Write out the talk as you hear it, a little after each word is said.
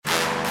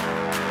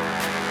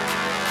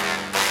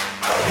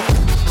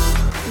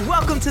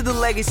Welcome to the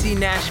Legacy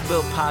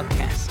Nashville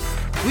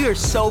podcast. We are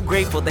so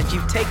grateful that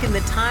you've taken the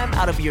time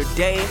out of your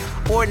day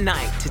or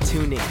night to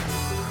tune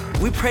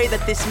in. We pray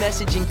that this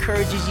message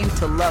encourages you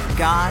to love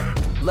God,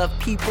 love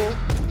people,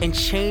 and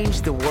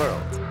change the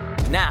world.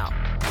 Now,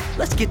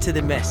 let's get to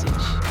the message.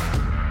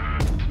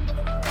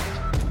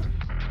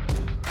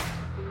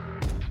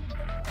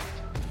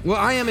 Well,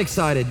 I am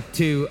excited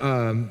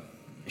to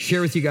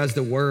share with you guys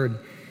the word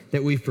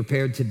that we've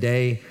prepared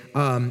today.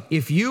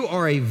 If you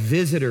are a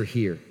visitor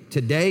here,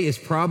 today is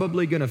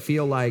probably going to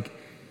feel like,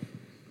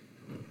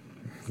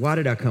 why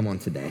did I come on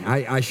today?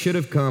 I should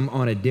have come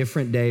on a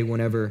different day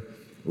whenever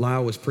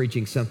Lyle was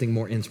preaching something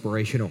more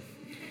inspirational.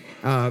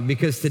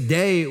 Because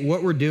today,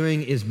 what we're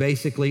doing is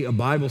basically a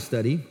Bible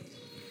study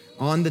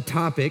on the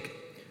topic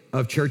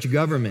of church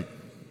government.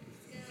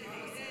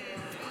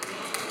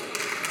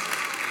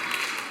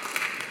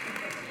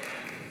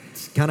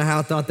 It's kind of how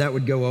I thought that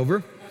would go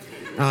over,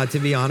 to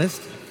be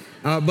honest.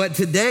 But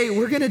today,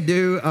 we're going to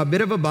do a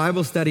bit of a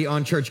Bible study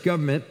on church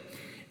government.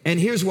 And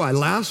here's why.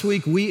 Last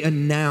week, we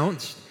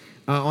announced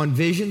on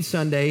Vision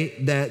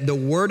Sunday that the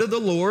word of the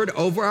Lord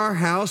over our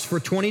house for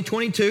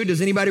 2022,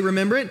 does anybody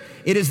remember it?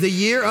 It is the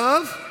year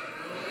of?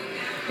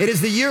 It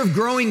is the year of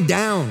growing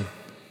down.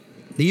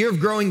 The year of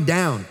growing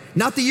down,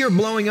 not the year of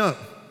blowing up.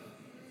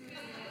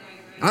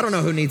 I don't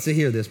know who needs to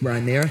hear this,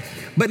 Brian, there,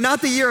 but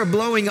not the year of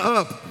blowing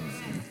up.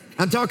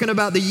 I'm talking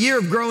about the year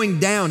of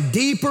growing down,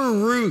 deeper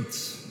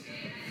roots.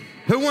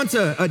 Who wants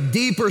a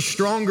deeper,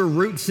 stronger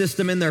root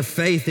system in their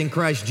faith in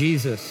Christ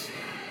Jesus?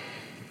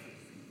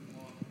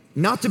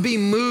 Not to be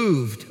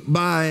moved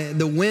by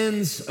the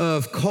winds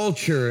of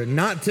culture,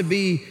 not to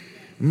be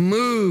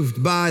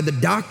moved by the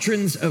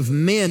doctrines of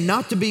men,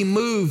 not to be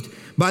moved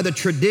by the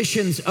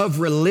traditions of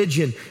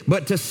religion,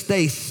 but to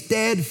stay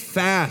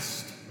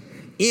steadfast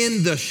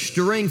in the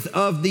strength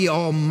of the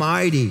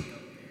Almighty.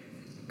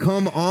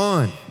 Come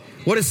on.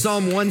 What does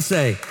Psalm 1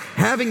 say?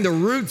 Having the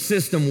root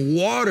system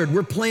watered,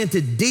 we're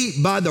planted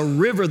deep by the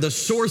river, the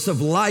source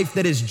of life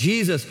that is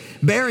Jesus,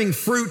 bearing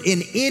fruit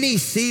in any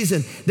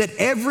season, that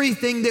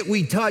everything that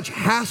we touch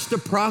has to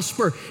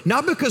prosper,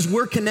 not because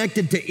we're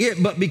connected to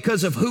it, but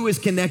because of who is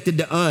connected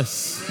to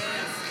us.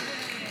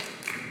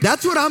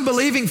 That's what I'm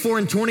believing for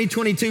in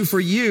 2022 for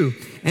you.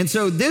 And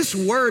so this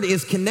word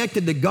is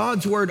connected to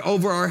God's word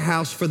over our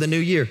house for the new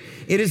year.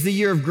 It is the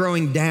year of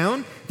growing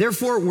down.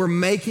 Therefore, we're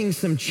making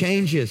some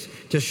changes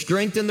to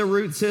strengthen the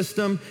root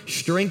system,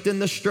 strengthen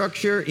the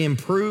structure,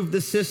 improve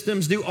the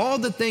systems, do all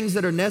the things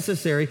that are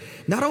necessary,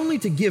 not only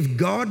to give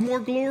God more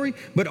glory,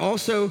 but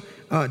also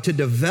to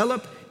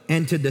develop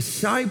and to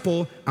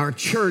disciple our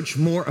church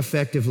more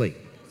effectively.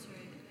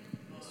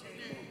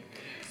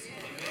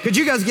 Could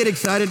you guys get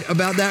excited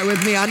about that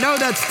with me? I know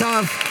that's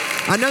tough.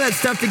 I know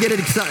that's tough to get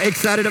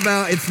excited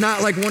about. It's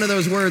not like one of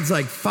those words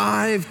like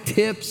 5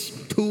 tips,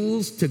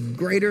 tools to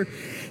greater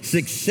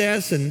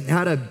success and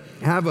how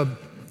to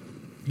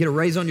get a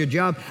raise on your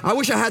job. I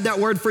wish I had that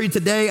word for you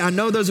today. I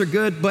know those are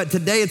good, but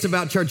today it's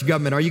about church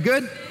government. Are you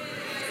good?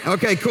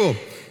 Okay, cool.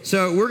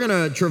 So we're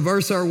going to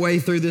traverse our way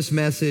through this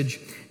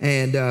message,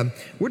 and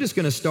we're just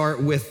going to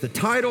start with the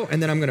title,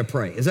 and then I'm going to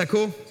pray. Is that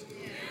cool?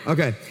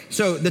 Okay,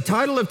 so the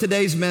title of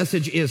today's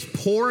message is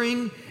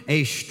Pouring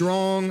a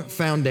Strong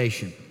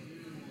Foundation.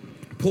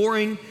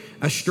 Pouring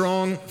a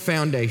strong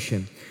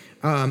foundation.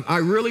 I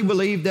really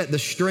believe that the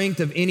strength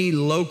of any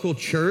local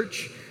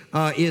church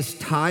is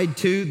tied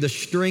to the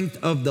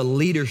strength of the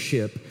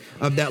leadership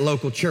of that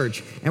local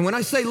church. And when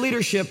I say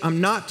leadership,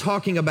 I'm not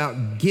talking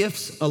about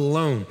gifts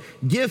alone.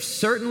 Gifts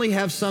certainly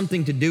have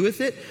something to do with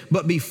it,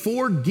 but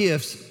before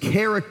gifts,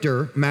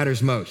 character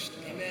matters most.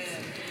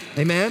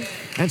 Amen.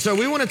 And so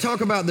we want to talk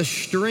about the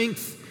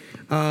strength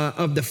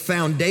of the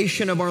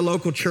foundation of our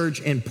local church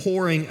and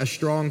pouring a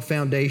strong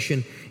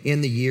foundation in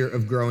the year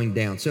of growing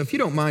down. So if you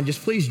don't mind,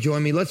 just please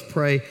join me. Let's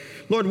pray.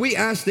 Lord, we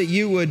ask that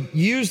you would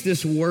use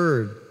this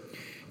word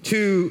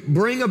to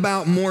bring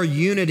about more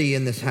unity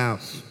in this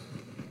house.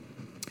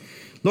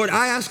 Lord,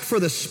 I ask for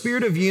the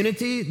spirit of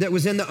unity that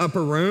was in the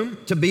upper room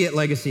to be at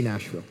Legacy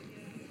Nashville.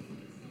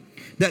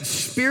 That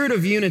spirit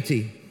of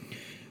unity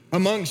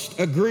amongst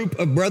a group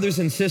of brothers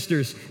and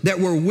sisters that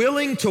were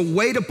willing to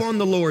wait upon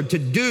the Lord to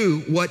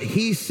do what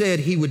he said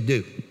he would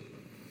do.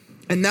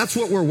 And that's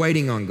what we're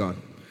waiting on, God.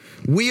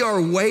 We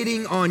are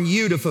waiting on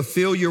you to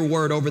fulfill your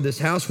word over this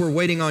house. We're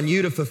waiting on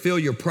you to fulfill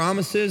your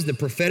promises, the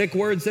prophetic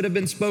words that have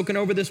been spoken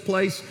over this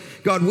place.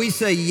 God, we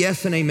say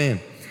yes and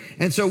amen.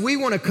 And so we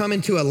want to come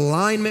into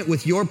alignment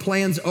with your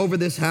plans over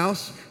this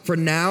house for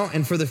now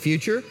and for the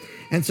future.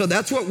 And so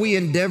that's what we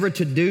endeavor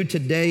to do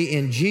today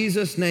in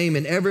Jesus' name.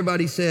 And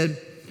everybody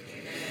said,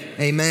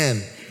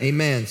 Amen.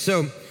 Amen.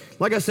 So,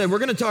 like I said, we're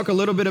going to talk a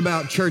little bit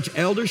about church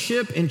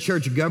eldership and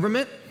church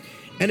government.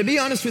 And to be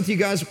honest with you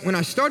guys, when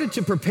I started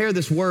to prepare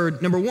this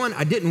word, number one,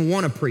 I didn't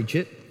want to preach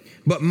it,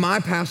 but my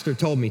pastor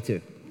told me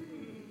to.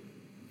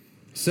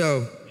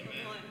 So,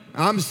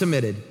 I'm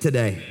submitted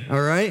today,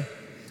 all right?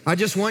 I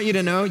just want you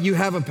to know you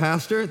have a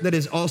pastor that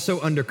is also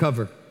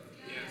undercover.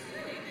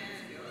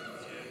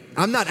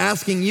 I'm not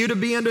asking you to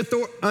be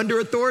under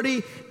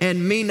authority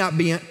and me not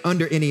be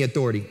under any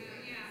authority.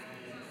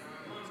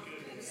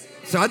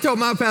 So I told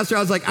my pastor, I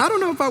was like, I don't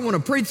know if I want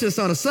to preach this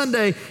on a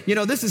Sunday. You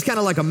know, this is kind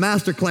of like a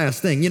masterclass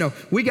thing. You know,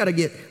 we got to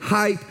get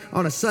hype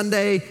on a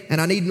Sunday,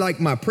 and I need like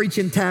my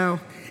preaching towel,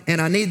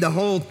 and I need the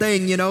whole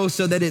thing, you know,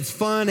 so that it's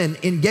fun and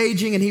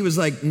engaging. And he was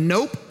like,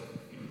 nope.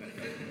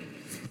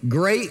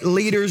 Great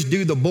leaders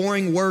do the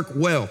boring work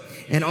well.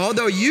 And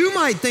although you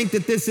might think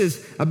that this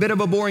is a bit of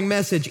a boring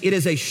message, it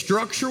is a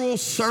structural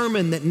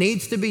sermon that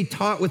needs to be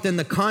taught within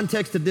the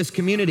context of this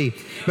community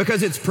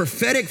because it's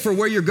prophetic for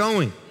where you're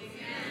going.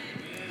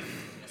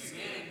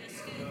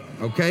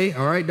 Okay,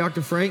 all right,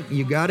 Dr. Frank,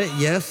 you got it.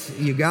 Yes,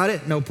 you got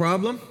it, no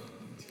problem.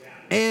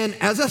 And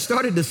as I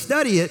started to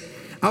study it,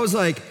 I was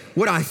like,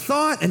 what I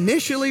thought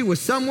initially was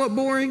somewhat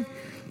boring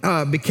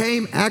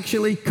became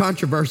actually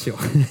controversial.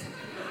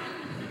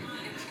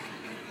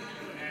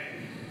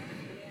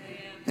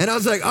 And I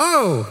was like,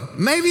 oh,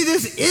 maybe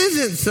this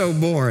isn't so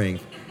boring.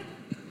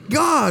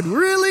 God,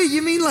 really?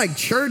 You mean like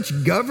church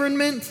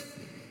government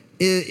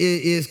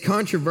is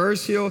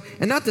controversial?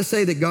 And not to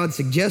say that God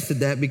suggested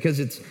that, because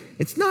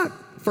it's not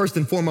first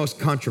and foremost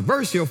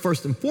controversial.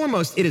 First and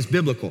foremost, it is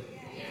biblical.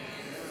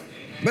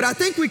 But I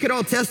think we could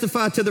all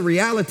testify to the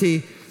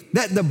reality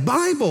that the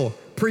Bible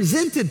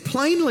presented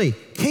plainly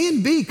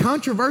can be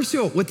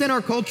controversial within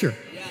our culture.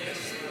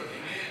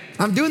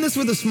 I'm doing this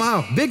with a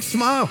smile, big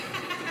smile.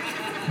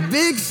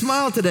 Big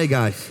smile today,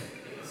 guys.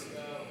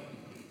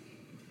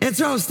 And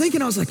so I was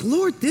thinking, I was like,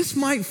 Lord, this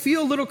might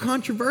feel a little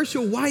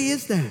controversial. Why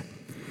is that?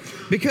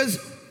 Because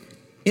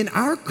in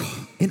our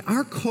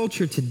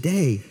culture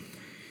today,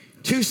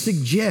 to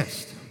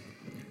suggest,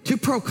 to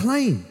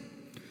proclaim,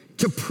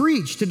 to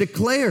preach, to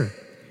declare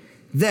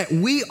that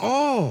we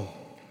all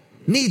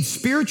need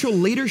spiritual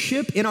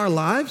leadership in our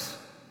lives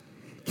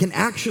can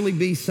actually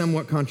be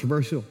somewhat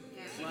controversial.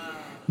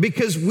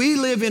 Because we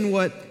live in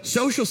what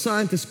social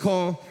scientists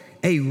call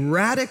a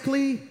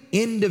radically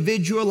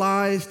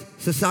individualized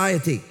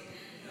society.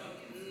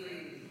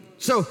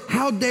 So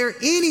how dare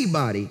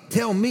anybody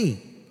tell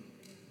me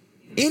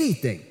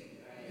anything?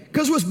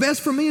 Because what's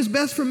best for me is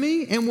best for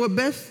me, and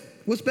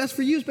what's best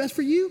for you is best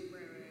for you.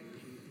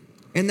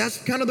 And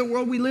that's kind of the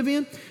world we live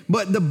in.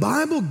 But the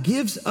Bible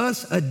gives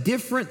us a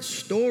different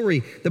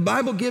story. The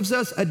Bible gives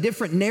us a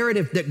different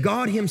narrative that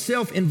God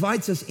himself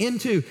invites us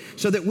into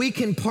so that we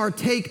can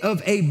partake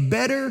of a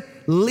better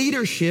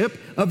leadership,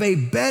 of a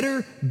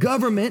better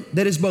government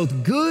that is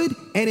both good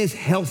and is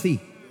healthy.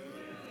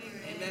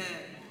 Amen.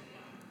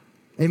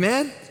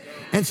 Amen?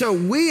 And so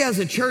we as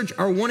a church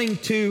are wanting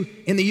to,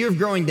 in the year of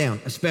growing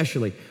down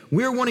especially,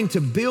 we're wanting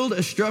to build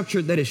a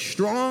structure that is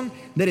strong,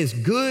 that is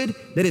good,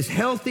 that is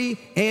healthy,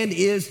 and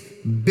is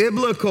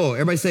biblical.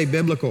 Everybody say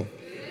biblical.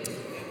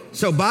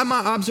 So by my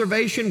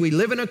observation, we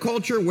live in a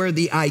culture where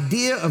the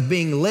idea of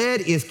being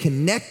led is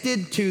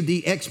connected to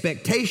the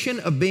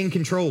expectation of being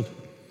controlled.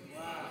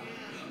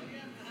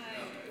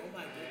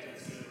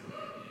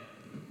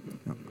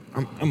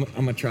 I'm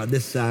gonna try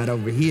this side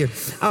over here.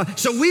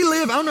 So we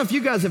live, I don't know if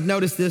you guys have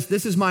noticed this.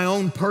 This is my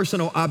own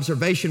personal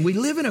observation. We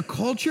live in a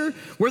culture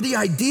where the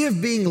idea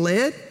of being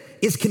led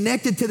is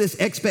connected to this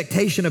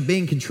expectation of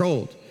being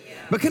controlled.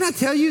 But can I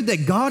tell you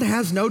that God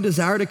has no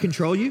desire to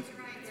control you?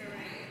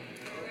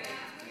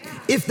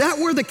 If that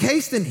were the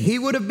case, then he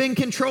would have been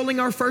controlling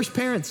our first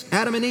parents,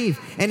 Adam and Eve,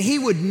 and he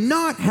would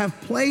not have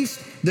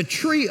placed the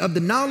tree of the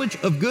knowledge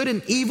of good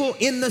and evil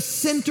in the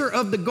center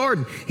of the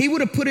garden. He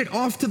would have put it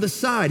off to the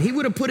side. He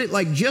would have put it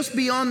like just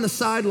beyond the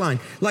sideline,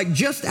 like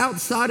just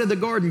outside of the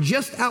garden,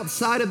 just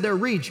outside of their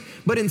reach.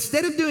 But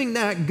instead of doing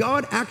that,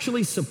 God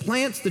actually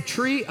supplants the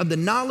tree of the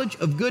knowledge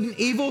of good and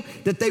evil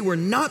that they were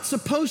not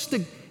supposed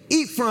to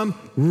eat from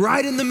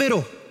right in the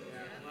middle.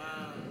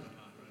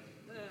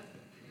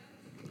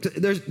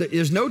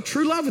 There's no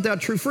true love without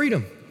true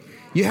freedom.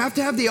 You have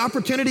to have the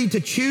opportunity to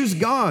choose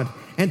God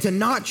and to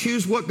not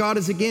choose what God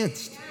is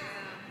against.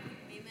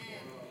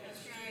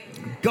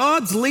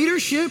 God's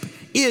leadership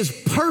is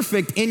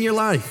perfect in your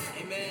life.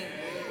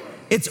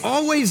 It's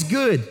always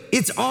good.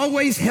 It's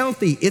always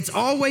healthy. It's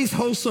always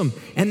wholesome.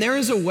 And there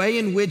is a way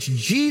in which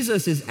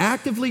Jesus is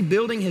actively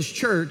building his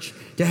church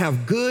to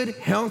have good,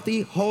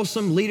 healthy,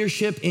 wholesome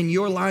leadership in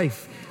your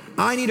life.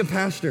 I need a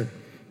pastor.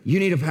 You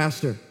need a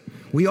pastor.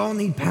 We all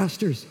need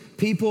pastors.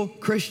 People,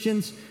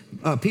 Christians,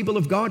 people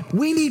of God.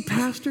 We need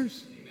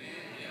pastors.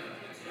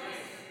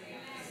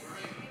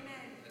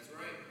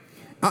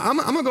 I'm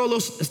going to go a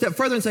little step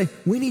further and say,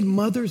 we need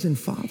mothers and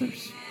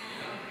fathers.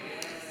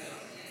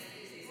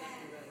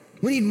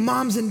 We need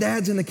moms and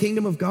dads in the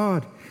kingdom of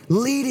God,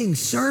 leading,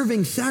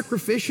 serving,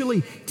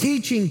 sacrificially,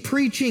 teaching,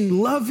 preaching,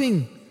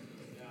 loving,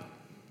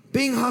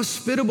 being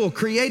hospitable,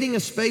 creating a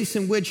space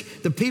in which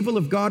the people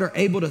of God are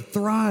able to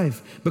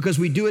thrive because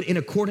we do it in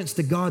accordance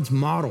to God's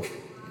model.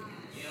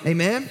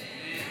 Amen?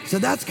 So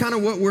that's kind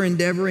of what we're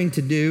endeavoring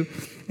to do.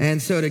 And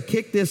so to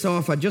kick this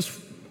off,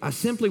 I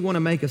simply want to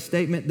make a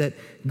statement that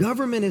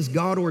government is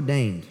God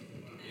ordained.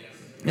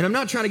 And I'm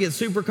not trying to get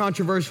super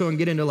controversial and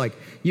get into like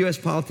U.S.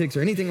 politics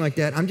or anything like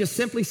that. I'm just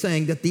simply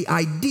saying that the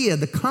idea,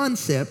 the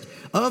concept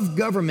of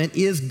government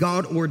is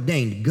God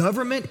ordained.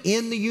 Government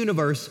in the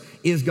universe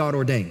is God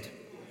ordained.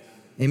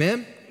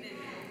 Amen?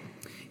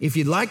 If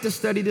you'd like to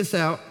study this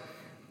out,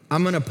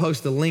 I'm going to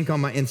post a link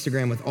on my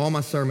Instagram with all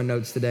my sermon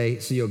notes today,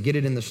 so you'll get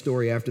it in the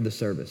story after the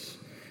service.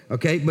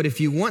 Okay? But if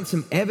you want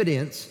some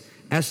evidence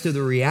as to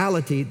the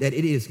reality that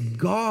it is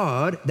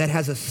God that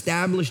has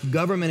established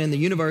government in the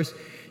universe,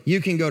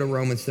 you can go to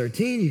Romans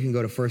 13, you can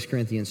go to 1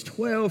 Corinthians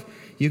 12,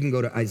 you can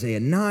go to Isaiah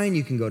 9,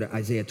 you can go to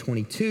Isaiah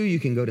 22, you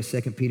can go to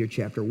 2 Peter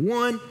chapter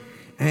 1,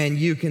 and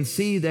you can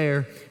see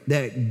there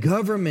that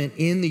government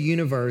in the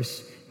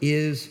universe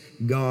is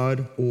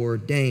God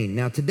ordained.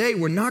 Now today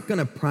we're not going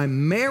to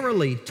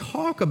primarily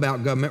talk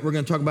about government, we're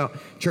going to talk about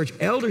church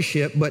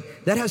eldership, but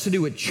that has to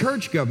do with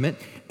church government,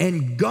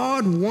 and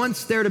God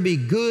wants there to be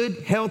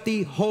good,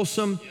 healthy,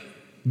 wholesome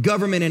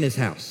government in his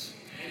house.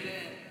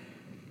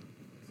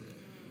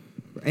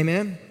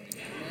 Amen?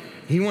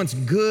 He wants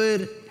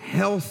good,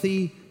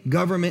 healthy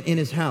government in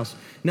his house.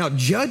 Now,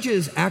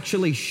 Judges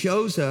actually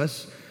shows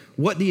us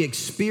what the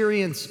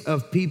experience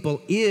of people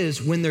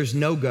is when there's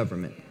no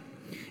government.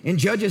 In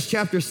Judges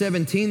chapter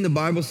 17, the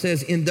Bible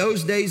says, in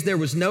those days there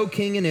was no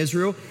king in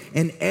Israel,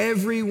 and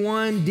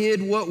everyone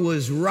did what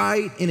was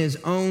right in his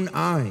own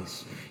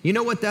eyes. You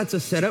know what that's a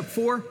setup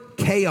for?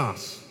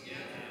 Chaos.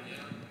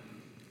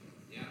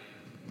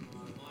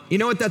 You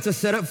know what that's a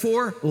setup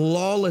for?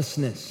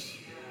 Lawlessness.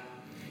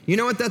 You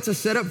know what that's a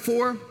setup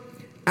for?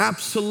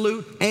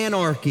 Absolute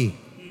anarchy.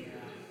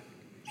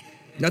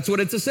 That's what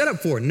it's a setup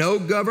for. No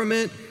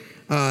government,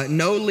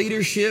 no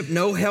leadership,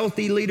 no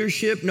healthy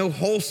leadership, no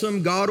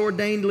wholesome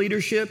God-ordained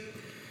leadership.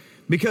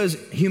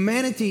 Because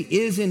humanity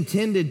is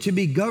intended to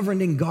be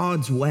governed in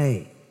God's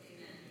way.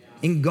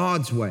 In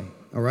God's way,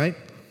 all right?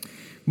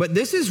 But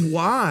this is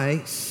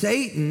why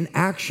Satan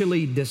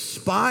actually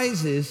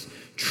despises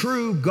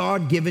true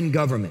God-given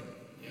government.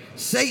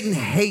 Satan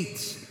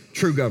hates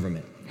true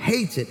government.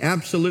 Hates it,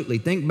 absolutely.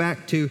 Think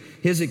back to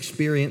his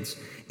experience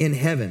in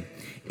heaven.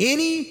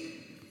 Any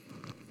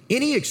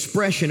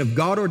expression of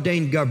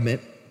God-ordained government,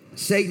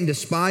 Satan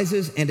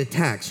despises and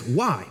attacks.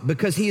 Why?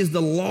 Because he is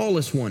the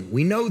lawless one.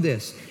 We know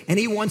this. And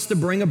he wants to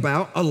bring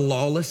about a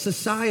lawless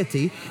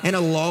society and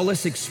a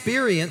lawless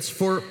experience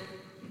for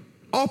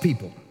all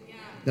people.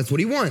 That's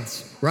what he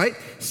wants, right?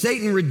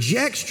 Satan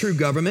rejects true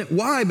government.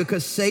 Why?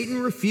 Because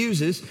Satan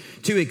refuses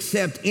to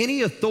accept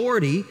any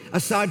authority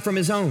aside from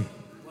his own.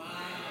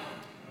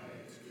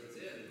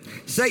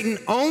 Satan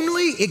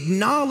only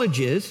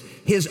acknowledges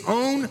his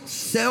own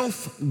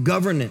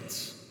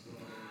self-governance,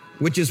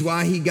 which is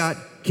why he got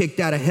kicked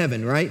out of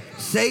heaven, right?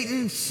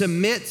 Satan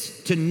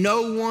submits to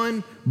no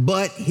one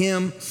but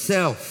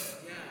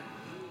himself.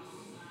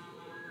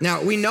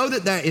 Now, we know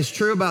that that is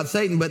true about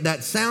Satan, but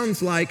that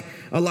sounds like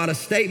a lot of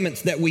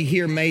statements that we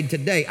hear made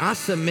today. I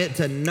submit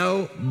to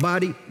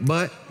nobody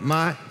but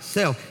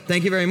myself.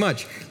 Thank you very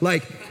much.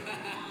 Like,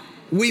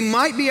 we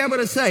might be able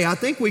to say, I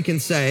think we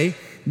can say,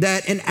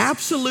 that an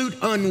absolute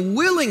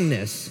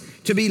unwillingness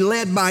to be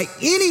led by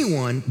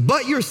anyone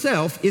but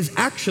yourself is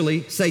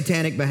actually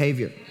satanic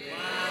behavior.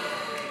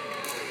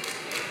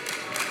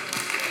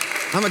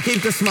 I'm gonna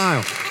keep the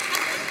smile.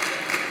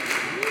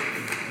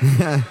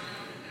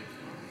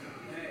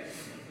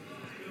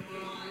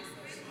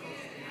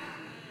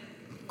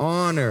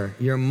 Honor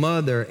your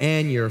mother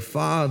and your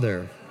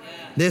father.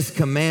 This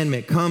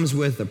commandment comes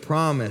with a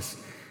promise.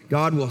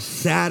 God will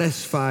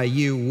satisfy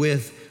you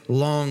with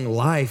long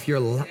life. Your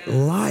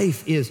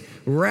life is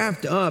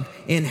wrapped up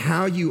in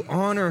how you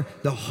honor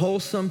the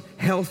wholesome,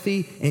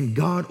 healthy, and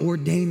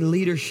God-ordained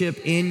leadership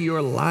in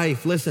your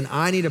life. Listen,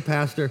 I need a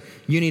pastor,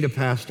 you need a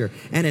pastor.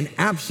 And an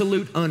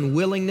absolute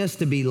unwillingness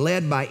to be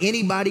led by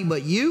anybody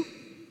but you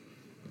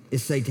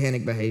is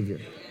satanic behavior.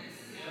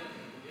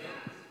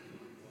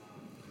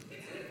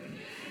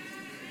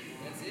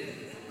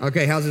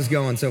 Okay, how's this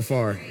going so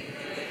far?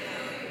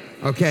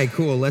 Okay,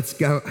 cool. Let's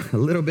go a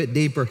little bit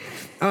deeper.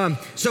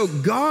 So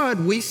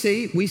God, we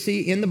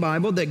see in the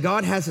Bible that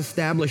God has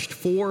established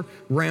 4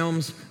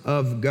 realms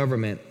of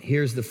government.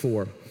 Here's the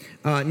 4.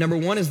 Number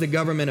 1 is the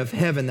government of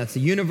heaven. That's the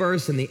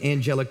universe and the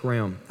angelic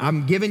realm.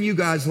 I'm giving you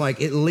guys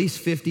like at least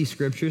 50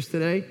 scriptures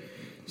today,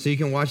 so you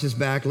can watch this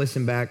back,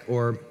 listen back,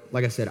 or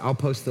like I said, I'll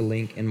post the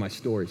link in my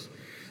stories.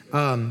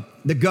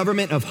 The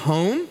government of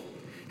home.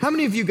 How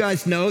many of you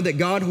guys know that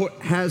God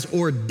has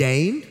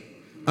ordained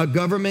a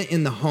government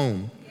in the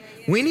home?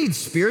 We need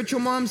spiritual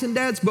moms and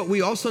dads, but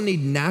we also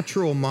need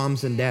natural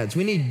moms and dads.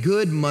 We need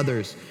good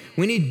mothers.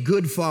 We need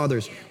good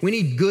fathers. We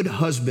need good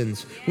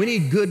husbands. We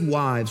need good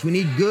wives. We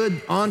need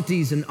good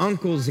aunties and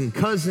uncles and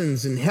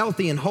cousins and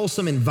healthy and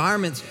wholesome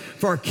environments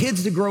for our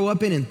kids to grow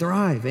up in and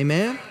thrive.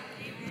 Amen?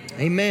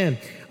 Amen.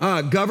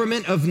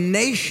 Government of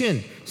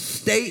nation,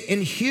 state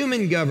and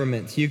human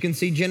governments. You can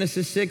see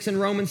Genesis 6 and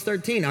Romans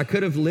 13. I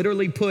could have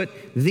literally put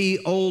the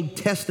Old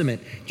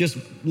Testament, just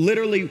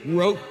literally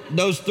wrote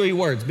those 3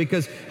 words,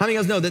 because how many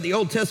of you guys know that the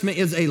Old Testament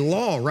is a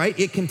law, right?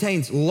 It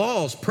contains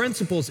laws,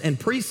 principles, and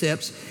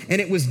precepts,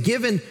 and it was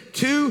given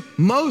to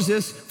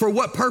Moses for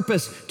what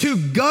purpose? To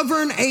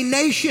govern a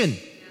nation.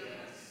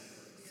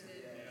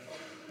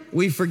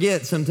 We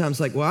forget sometimes,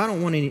 like, well, I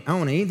don't want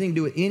anything to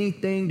do with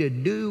anything to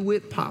do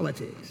with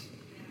politics.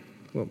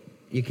 Well,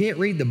 you can't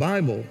read the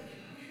Bible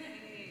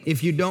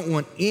if you don't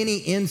want any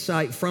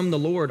insight from the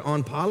Lord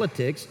on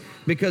politics,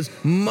 because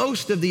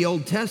most of the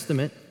Old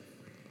Testament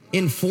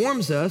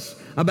informs us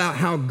about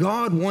how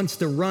God wants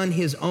to run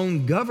his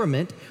own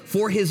government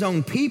for his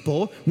own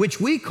people, which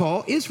we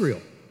call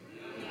Israel.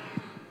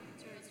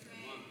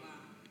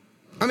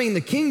 I mean,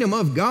 the kingdom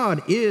of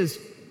God is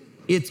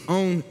its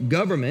own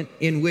government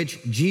in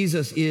which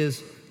Jesus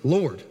is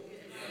Lord.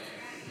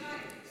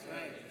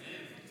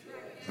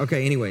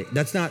 Okay, anyway,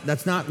 that's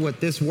not what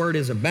this word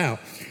is about.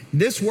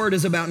 This word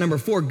is about, number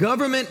 4,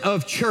 government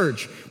of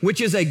church,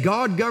 which is a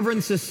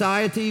God-governed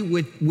society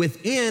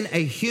within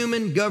a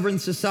human-governed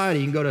society.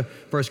 You can go to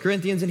 1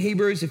 Corinthians and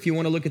Hebrews if you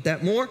want to look at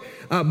that more.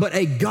 But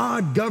a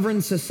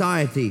God-governed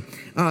society,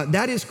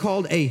 that is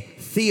called a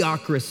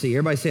theocracy.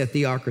 Everybody say a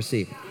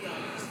theocracy.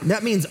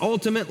 That means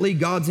ultimately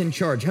God's in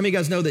charge. How many of you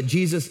guys know that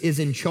Jesus is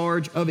in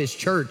charge of his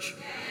church?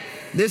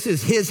 This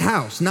is his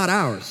house, not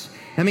ours.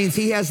 That means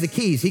he has the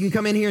keys. He can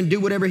come in here and do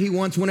whatever he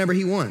wants whenever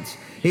he wants.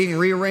 He can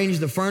rearrange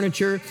the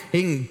furniture.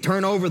 He can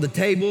turn over the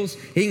tables.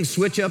 He can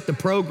switch up the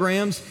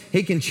programs.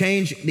 He can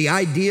change the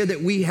idea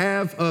that we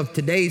have of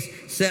today's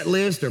set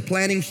list or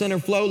planning center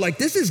flow. Like,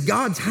 this is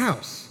God's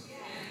house.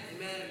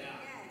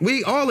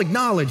 We all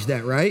acknowledge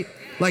that, right?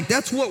 Like,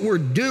 that's what we're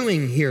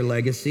doing here,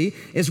 Legacy,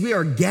 is we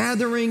are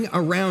gathering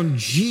around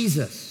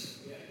Jesus.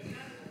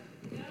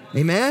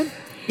 Amen?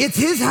 It's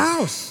his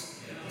house.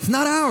 It's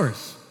not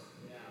ours.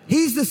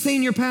 He's the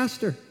senior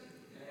pastor.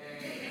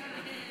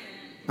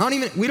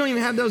 We don't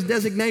even have those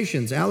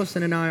designations.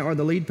 Allison and I are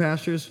the lead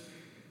pastors,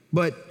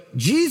 but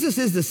Jesus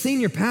is the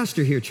senior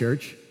pastor here,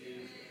 church.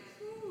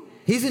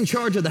 He's in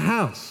charge of the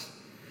house.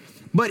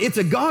 But it's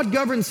a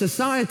God-governed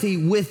society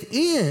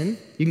within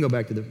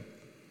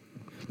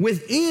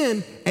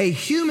a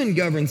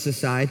human-governed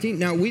society.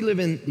 Now, we live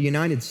in the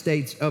United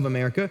States of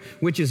America,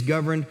 which is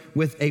governed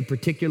with a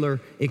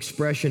particular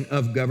expression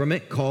of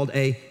government called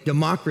a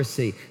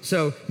democracy.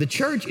 So the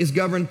church is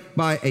governed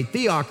by a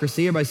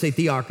theocracy. Everybody say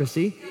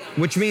theocracy,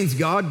 which means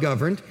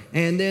God-governed.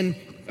 And then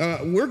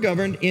we're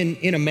governed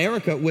in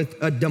America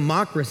with a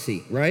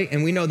democracy, right?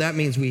 And we know that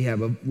means we have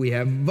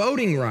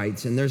voting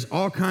rights, and there's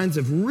all kinds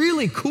of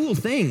really cool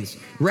things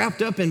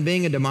wrapped up in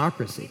being a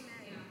democracy.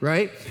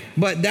 Right?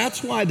 But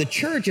that's why the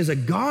church is a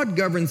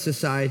God-governed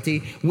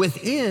society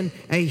within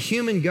a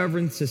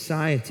human-governed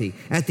society.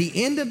 At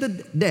the end of the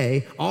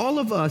day, all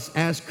of us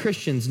as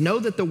Christians know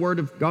that the Word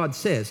of God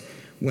says,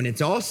 when it's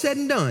all said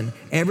and done,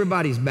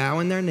 everybody's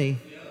bowing their knee.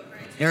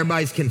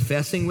 Everybody's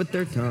confessing with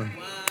their tongue.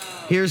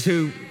 Here's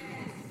who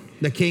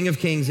the King of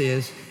Kings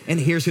is, and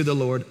here's who the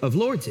Lord of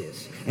Lords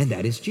is, and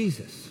that is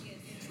Jesus.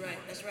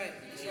 That's right.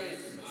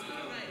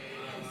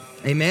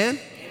 Amen?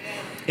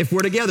 If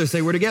we're together,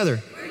 say we're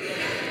together.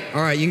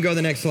 All right, you can go to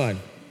the next slide.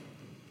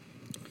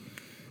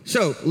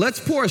 So let's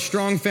pour a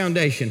strong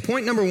foundation.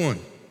 Point number 1. All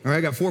right, I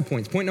got 4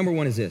 points. Point number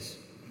 1 is this.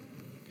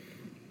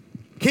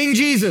 King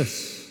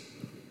Jesus.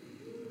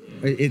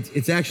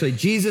 It's actually,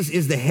 Jesus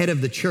is the head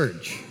of the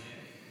church.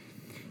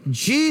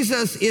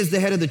 Jesus is the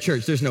head of the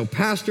church. There's no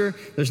pastor,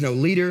 there's no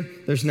leader,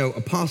 there's no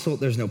apostle,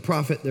 there's no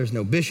prophet, there's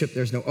no bishop,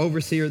 there's no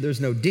overseer,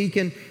 there's no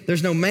deacon,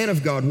 there's no man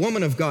of God,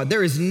 woman of God.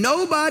 There is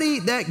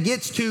nobody that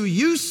gets to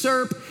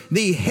usurp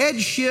the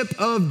headship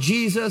of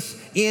Jesus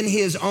in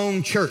his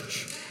own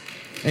church.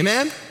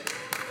 Amen?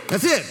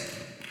 That's it.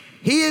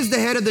 He is the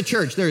head of the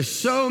church. There's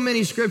so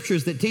many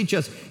scriptures that teach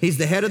us he's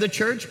the head of the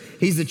church.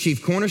 He's the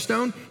chief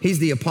cornerstone. He's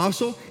the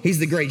apostle. He's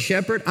the great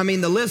shepherd. I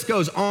mean, the list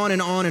goes on and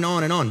on and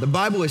on and on. The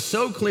Bible is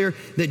so clear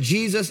that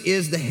Jesus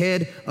is the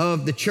head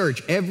of the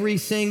church. Every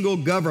single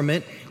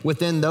government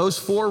within those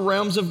 4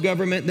 realms of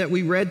government that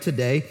we read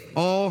today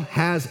all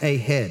has a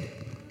head.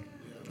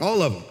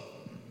 All of them.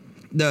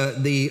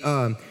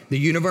 The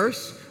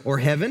universe or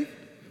heaven,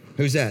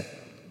 who's that?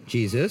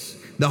 Jesus.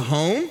 The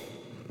home.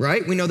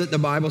 Right? We know that the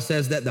Bible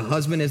says that the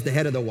husband is the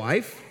head of the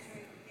wife.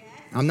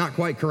 I'm not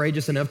quite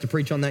courageous enough to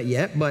preach on that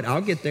yet, but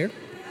I'll get there.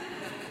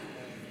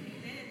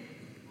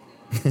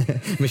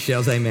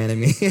 Michelle's amening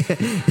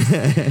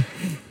me.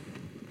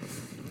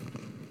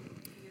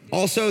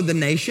 Also, the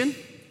nation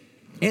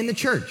and the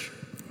church.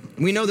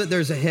 We know that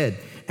there's a head,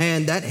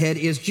 and that head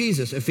is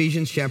Jesus.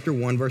 Ephesians chapter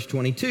 1, verse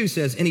 22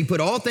 says, and he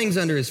put all things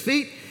under his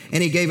feet,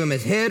 and he gave him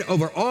his head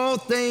over all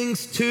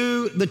things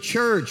to the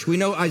church. We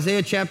know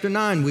Isaiah chapter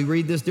 9, we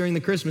read this during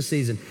the Christmas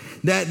season,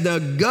 that the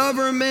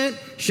government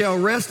shall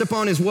rest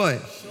upon his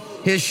what?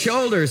 His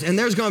shoulders. And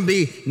there's going to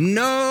be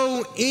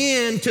no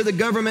end to the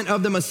government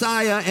of the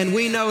Messiah, and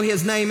we know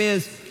his name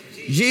is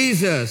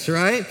Jesus,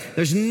 right?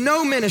 There's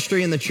no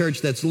ministry in the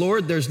church that's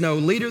Lord. There's no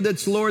leader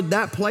that's Lord.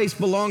 That place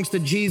belongs to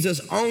Jesus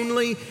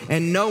only,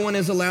 and no one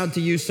is allowed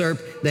to usurp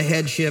the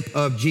headship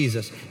of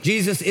Jesus.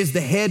 Jesus is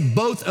the head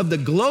both of the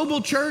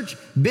global church,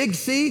 big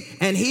C,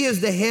 and he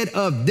is the head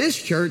of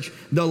this church,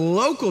 the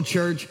local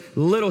church,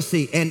 little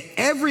c. And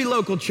every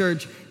local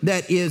church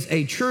that is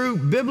a true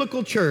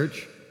biblical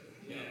church,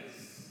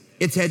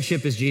 its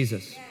headship is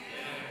Jesus.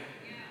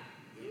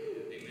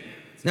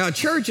 Now, a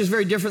church is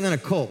very different than a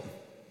cult.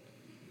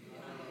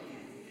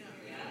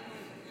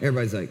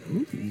 Everybody's like,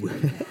 ooh.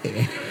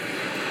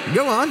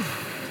 Go on.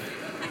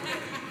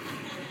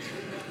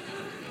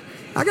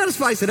 I got to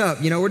spice it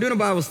up. We're doing a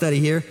Bible study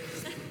here.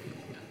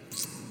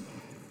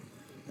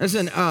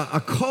 Listen,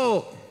 a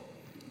cult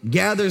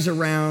gathers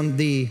around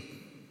the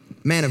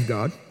man of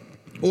God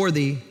or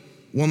the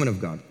woman of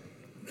God.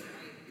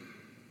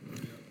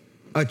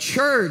 A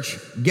church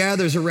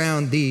gathers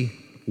around the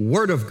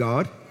Word of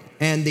God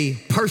and the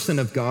person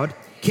of God,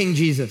 King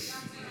Jesus.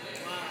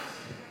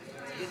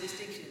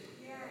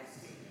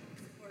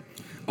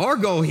 Our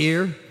goal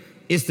here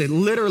is to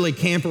literally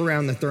camp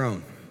around the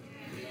throne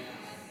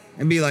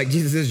and be like,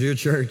 Jesus is your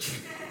church.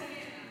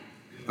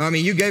 I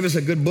mean, you gave us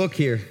a good book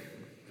here,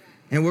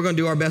 and we're going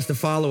to do our best to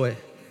follow it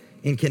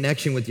in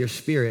connection with your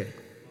spirit.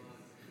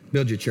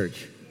 Build your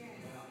church.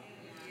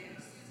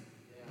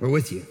 We're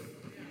with you.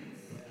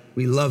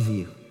 We love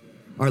you.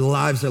 Our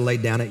lives are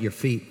laid down at your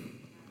feet.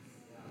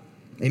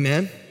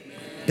 Amen?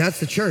 That's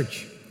the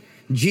church.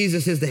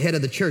 Jesus is the head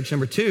of the church.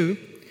 Number 2,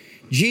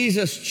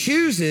 Jesus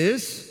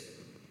chooses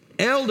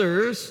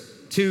elders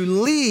to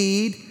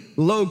lead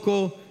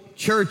local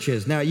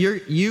churches. Now,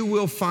 you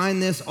will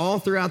find this all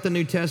throughout the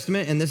New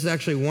Testament, and this is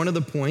actually one of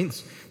the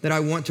points that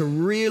I want to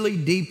really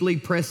deeply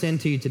press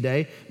into you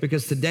today,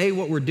 because today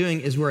what we're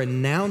doing is we're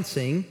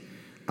announcing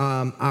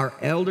our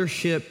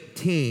eldership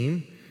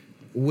team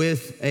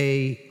with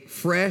a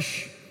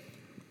fresh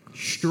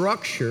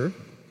structure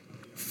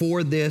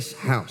for this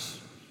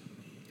house.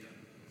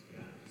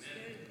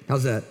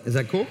 How's that? Is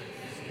that cool?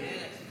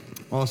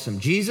 Awesome.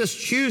 Jesus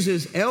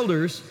chooses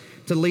elders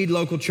to lead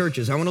local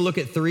churches. I want to look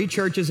at 3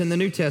 churches in the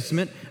New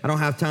Testament. I don't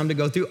have time to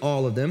go through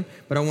all of them,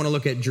 but I want to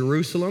look at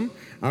Jerusalem,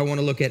 I want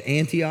to look at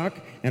Antioch,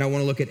 and I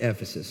want to look at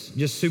Ephesus.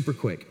 Just super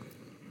quick.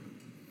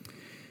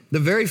 The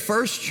very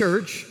first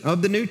church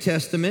of the New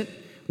Testament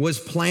was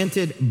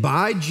planted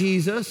by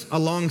Jesus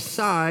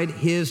alongside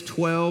his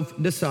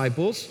 12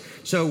 disciples.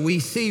 So we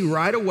see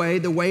right away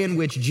the way in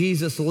which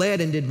Jesus led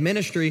and did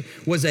ministry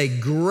was a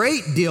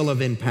great deal of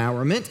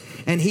empowerment,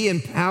 and he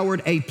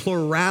empowered a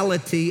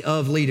plurality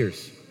of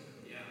leaders.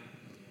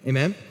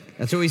 Amen?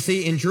 That's what we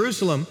see in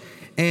Jerusalem.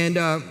 And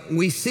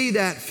we see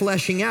that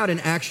fleshing out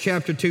in Acts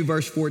chapter 2,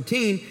 verse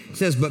 14. It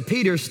says, but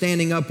Peter,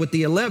 standing up with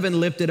the 11,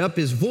 lifted up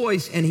his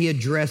voice and he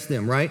addressed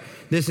them, right?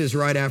 This is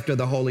right after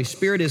the Holy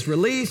Spirit is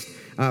released.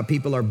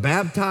 People are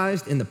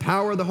baptized in the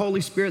power of the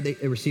Holy Spirit.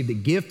 They receive the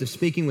gift of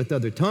speaking with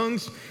other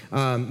tongues.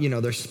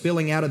 They're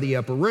spilling out of the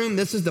upper room.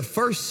 This is the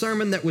first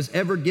sermon that was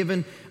ever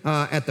given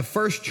at the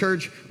first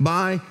church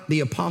by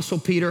the Apostle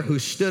Peter, who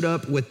stood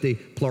up with the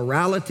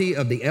plurality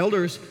of the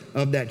elders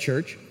of that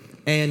church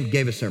and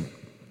gave a sermon.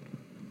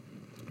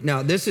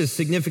 Now, this is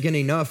significant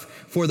enough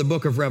for the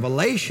book of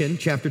Revelation,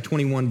 chapter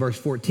 21, verse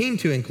 14,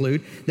 to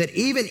include that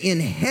even in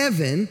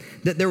heaven,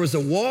 that there was a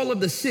wall of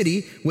the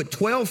city with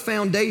 12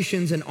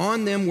 foundations, and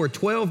on them were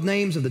 12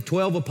 names of the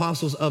 12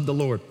 apostles of the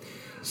Lord.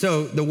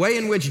 So the way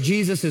in which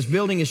Jesus is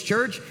building his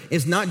church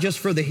is not just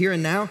for the here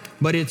and now,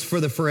 but it's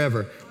for the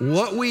forever.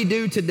 What we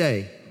do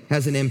today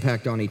has an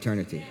impact on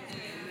eternity.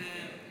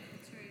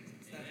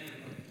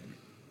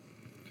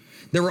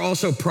 There were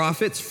also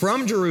prophets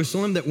from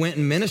Jerusalem that went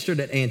and ministered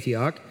at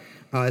Antioch.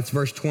 It's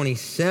verse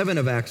 27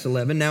 of Acts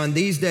 11. Now, in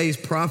these days,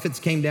 prophets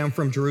came down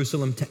from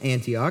Jerusalem to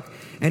Antioch.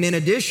 And in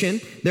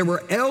addition, there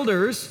were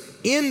elders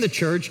in the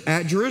church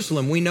at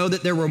Jerusalem. We know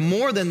that there were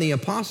more than the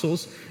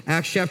apostles.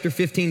 Acts chapter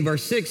 15,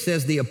 verse 6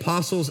 says the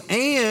apostles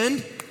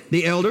and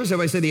the elders,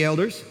 everybody say the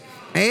elders,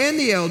 and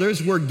the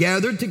elders were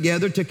gathered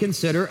together to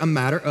consider a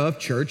matter of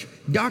church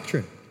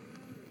doctrine.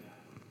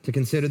 To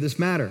consider this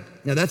matter.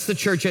 Now, that's the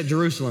church at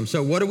Jerusalem.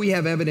 So what do we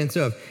have evidence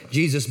of?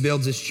 Jesus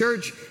builds his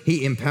church.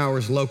 He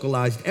empowers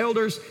localized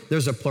elders.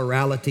 There's a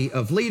plurality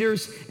of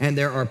leaders. And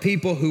there are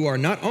people who are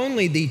not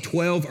only the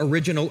 12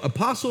 original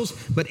apostles,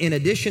 but in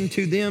addition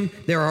to them,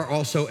 there are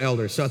also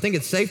elders. So I think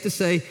it's safe to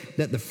say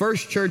that the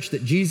first church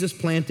that Jesus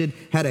planted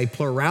had a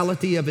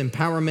plurality of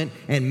empowerment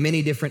and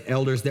many different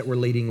elders that were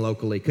leading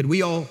locally. Could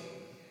we all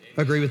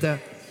agree with that?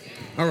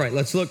 All right,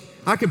 let's look.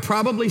 I could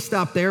probably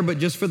stop there, but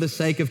just for the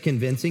sake of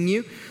convincing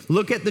you,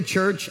 look at the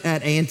church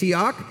at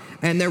Antioch,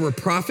 and there were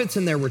prophets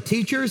and there were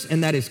teachers,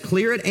 and that is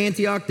clear at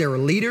Antioch. There were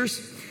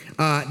leaders.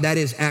 That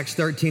is Acts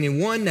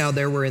 13:1. Now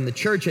there were in the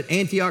church at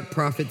Antioch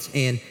prophets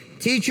and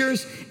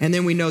teachers, and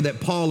then we know that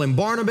Paul and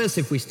Barnabas,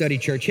 if we study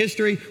church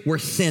history, were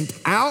sent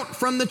out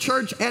from the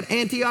church at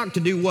Antioch to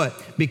do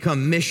what?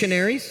 Become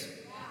missionaries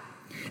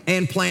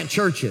and plant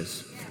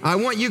churches. I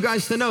want you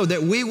guys to know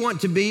that we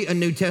want to be a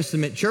New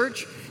Testament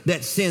church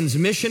that sends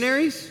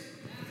missionaries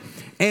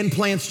and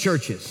plants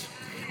churches.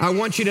 I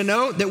want you to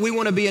know that we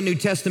want to be a New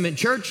Testament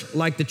church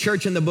like the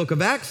church in the book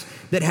of Acts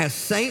that has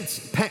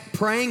saints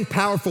praying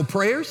powerful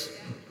prayers.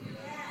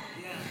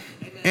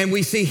 And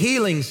we see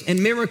healings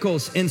and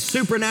miracles and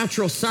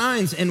supernatural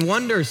signs and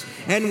wonders.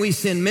 And we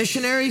send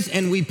missionaries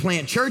and we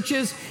plant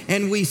churches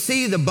and we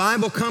see the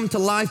Bible come to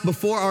life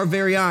before our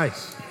very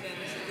eyes.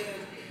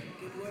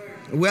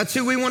 That's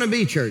who we want to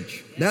be,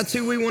 church. That's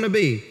who we want to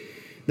be.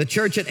 The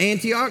church at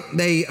Antioch,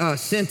 they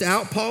sent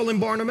out Paul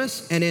and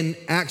Barnabas, and in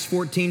Acts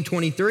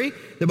 14:23,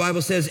 the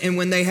Bible says, and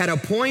when they had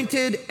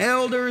appointed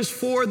elders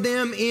for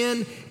them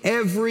in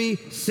every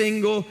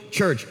single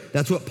church.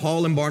 That's what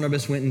Paul and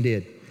Barnabas went and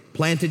did.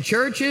 planted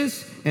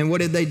churches, and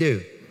what did they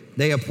do?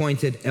 They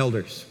appointed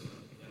elders,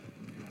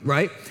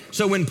 right?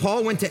 So when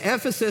Paul went to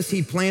Ephesus,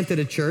 he planted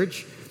a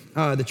church,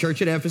 the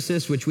church at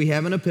Ephesus, which we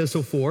have an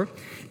epistle for.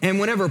 And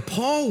whenever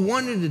Paul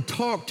wanted to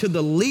talk to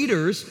the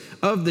leaders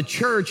of the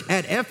church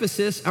at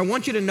Ephesus, I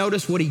want you to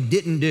notice what he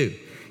didn't do.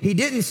 He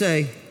didn't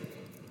say,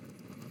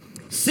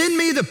 send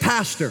me the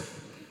pastor.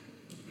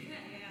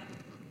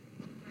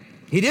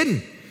 He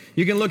didn't.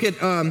 You can look at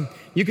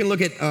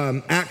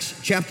Acts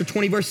chapter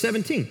 20, verse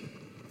 17.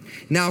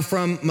 Now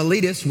from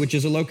Miletus, which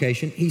is a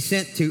location, he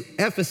sent to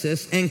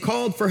Ephesus and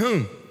called for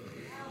whom?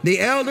 The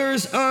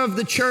elders of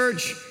the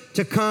church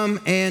to come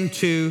and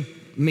to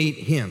meet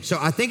him. So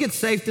I think it's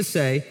safe to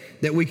say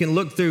that we can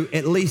look through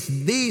at least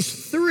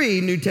these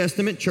 3 New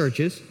Testament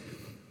churches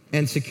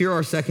and secure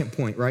our second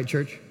point, right,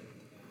 church?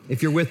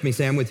 If you're with me,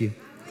 say I'm with you.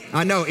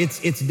 I know it's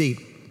deep.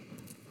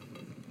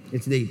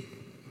 It's deep.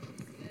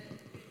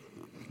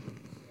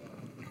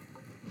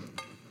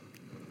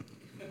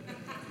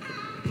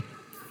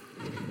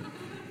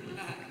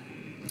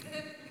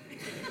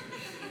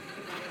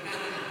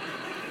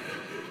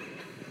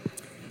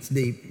 It's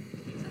deep.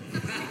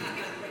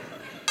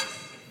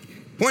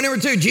 Point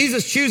number 2,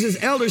 Jesus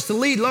chooses elders to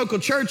lead local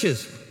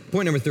churches.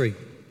 Point number 3.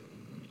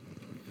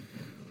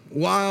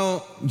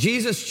 While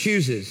Jesus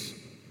chooses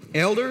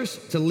elders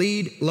to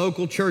lead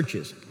local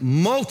churches,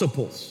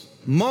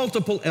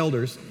 multiple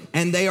elders,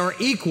 and they are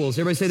equals.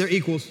 Everybody say they're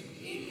equals.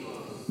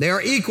 They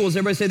are equals.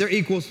 Everybody say they're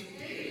equals.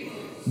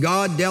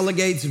 God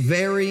delegates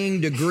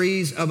varying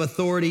degrees of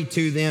authority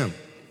to them.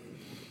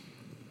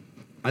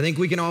 I think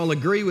we can all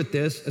agree with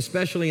this,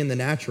 especially in the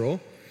natural,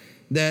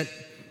 that,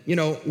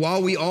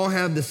 while we all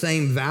have the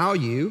same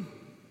value,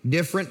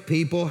 different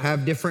people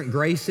have different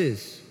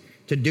graces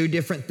to do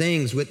different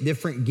things with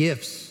different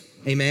gifts.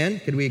 Amen?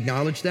 Could we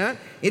acknowledge that?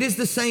 It is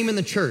the same in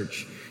the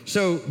church.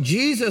 So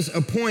Jesus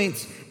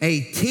appoints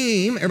a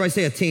team, everybody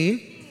say a team,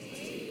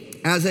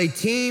 as a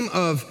team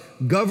of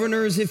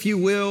governors, if you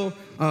will,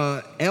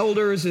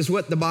 elders is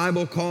what the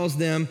Bible calls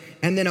them.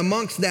 And then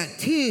amongst that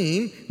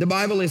team, the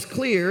Bible is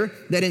clear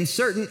that in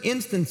certain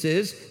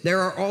instances,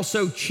 there are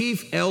also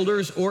chief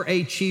elders or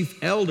a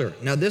chief elder.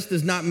 Now, this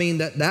does not mean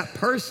that that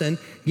person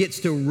gets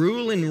to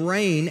rule and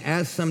reign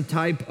as some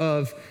type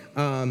of,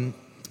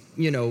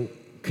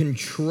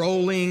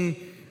 controlling,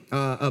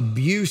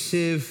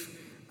 abusive,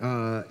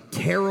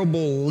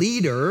 terrible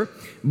leader,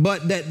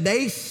 but that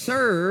they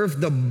serve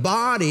the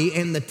body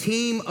and the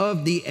team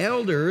of the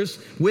elders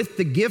with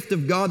the gift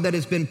of God that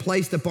has been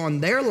placed upon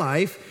their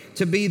life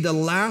to be the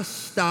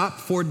last stop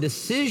for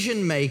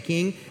decision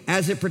making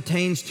as it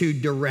pertains to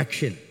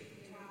direction.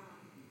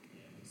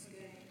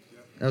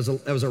 That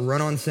was a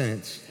run-on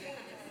sentence.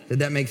 Did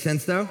that make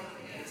sense though?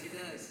 Yes, it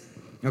does.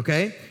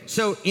 Okay,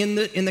 so in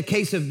the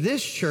case of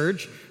this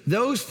church,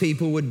 those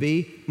people would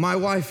be my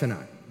wife and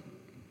I.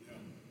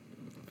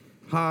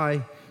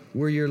 Hi,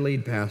 we're your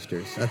lead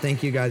pastors. I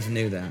think you guys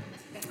knew that.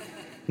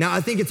 Now,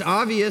 I think it's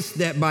obvious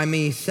that by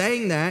me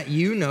saying that,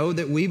 you know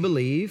that we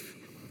believe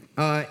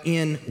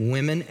in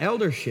women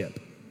eldership.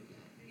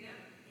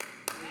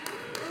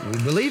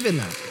 We believe in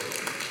that.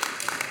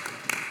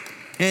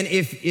 And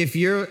if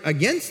you're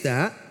against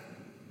that,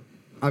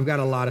 I've got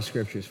a lot of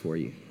scriptures for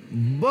you.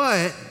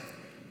 But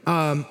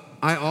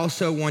I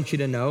also want you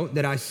to know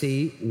that I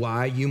see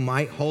why you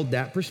might hold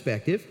that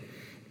perspective.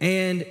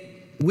 And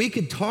we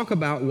could talk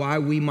about why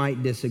we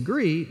might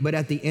disagree, but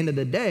at the end of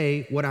the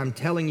day, what I'm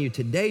telling you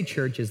today,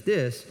 church, is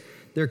this.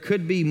 There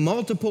could be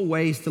multiple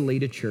ways to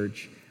lead a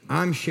church.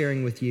 I'm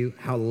sharing with you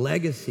how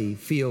Legacy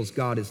feels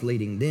God is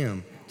leading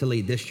them to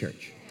lead this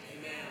church.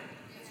 Amen.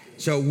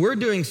 So we're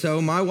doing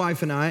so, my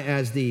wife and I,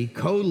 as the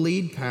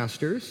co-lead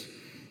pastors.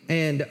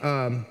 And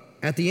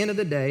at the end of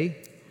the day,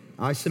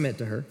 I submit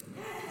to her,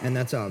 and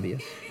that's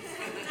obvious.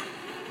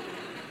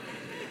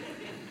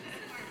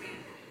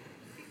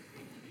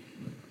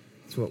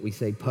 That's what we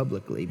say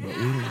publicly, but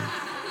we know.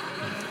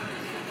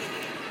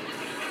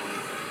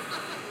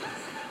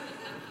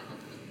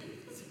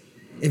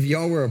 If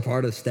y'all were a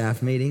part of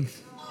staff meetings,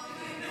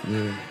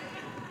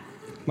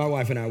 my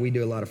wife and I, we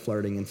do a lot of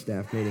flirting in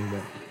staff meeting,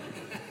 but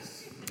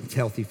it's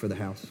healthy for the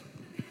house.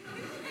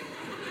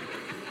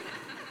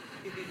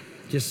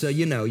 Just so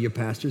you know, your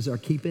pastors are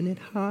keeping it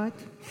hot.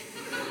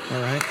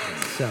 All right?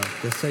 So,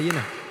 just so you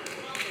know.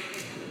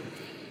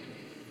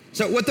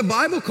 So, what the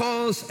Bible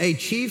calls a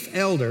chief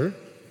elder,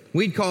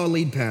 we'd call a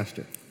lead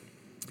pastor.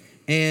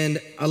 And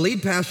a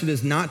lead pastor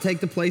does not take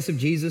the place of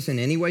Jesus in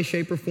any way,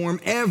 shape, or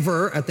form,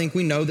 ever. I think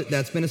we know that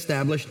that's been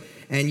established.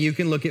 And you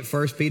can look at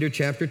 1 Peter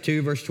chapter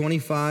 2, verse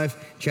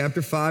 25,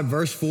 chapter 5,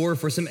 verse 4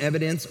 for some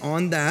evidence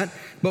on that.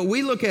 But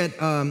we look at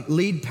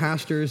lead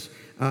pastors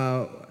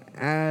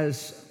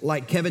as,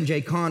 like Kevin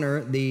J.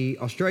 Conner, the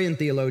Australian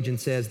theologian,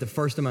 says, the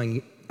first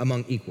among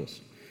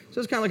equals. So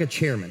it's kind of like a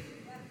chairman.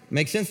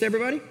 Make sense to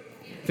everybody?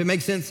 If it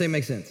makes sense, say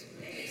makes sense.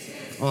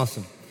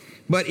 Awesome.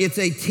 But it's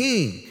a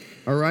team.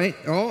 all right?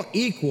 They're all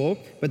equal,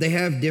 but they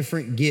have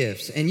different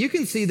gifts. And you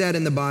can see that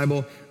in the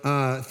Bible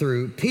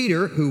through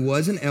Peter, who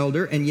was an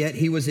elder, and yet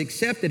he was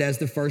accepted as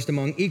the first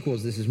among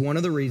equals. This is one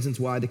of the reasons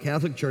why the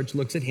Catholic Church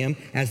looks at him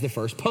as the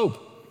first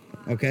pope.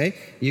 Okay,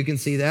 you can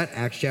see that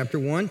Acts chapter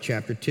 1,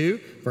 chapter 2,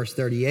 verse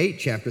 38,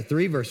 chapter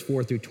 3, verse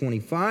 4 through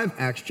 25,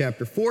 Acts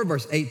chapter 4,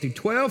 verse 8 through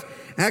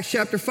 12, Acts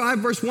chapter 5,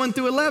 verse 1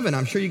 through 11.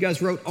 I'm sure you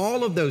guys wrote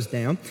all of those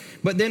down.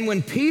 But then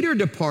when Peter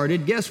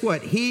departed, guess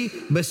what? He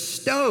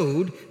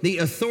bestowed the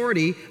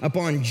authority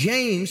upon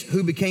James,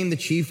 who became the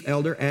chief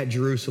elder at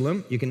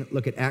Jerusalem. You can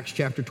look at Acts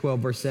chapter 12,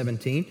 verse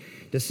 17.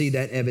 To see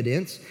that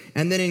evidence.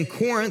 And then in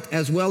Corinth,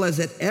 as well as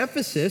at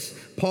Ephesus,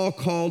 Paul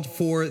called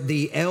for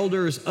the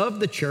elders of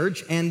the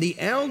church, and the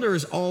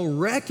elders all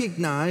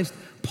recognized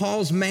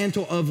Paul's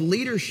mantle of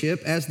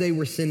leadership as they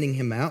were sending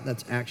him out.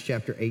 That's Acts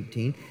chapter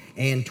 18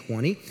 and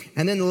 20.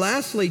 And then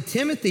lastly,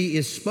 Timothy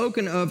is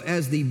spoken of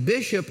as the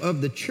bishop of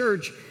the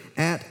church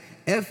at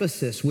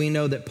Ephesus. We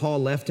know that Paul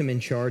left him in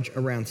charge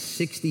around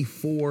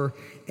 64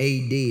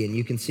 AD, and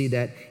you can see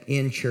that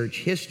in church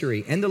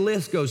history. And the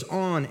list goes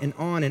on and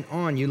on and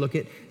on. You look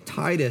at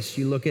Titus,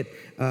 you look at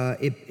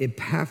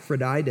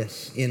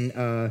Epaphroditus in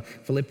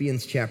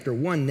Philippians chapter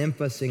 1,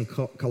 Nymphas in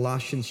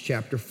Colossians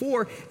chapter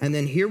 4, and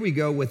then here we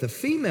go with a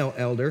female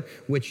elder,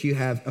 which you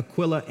have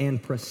Aquila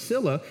and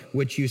Priscilla,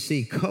 which you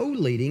see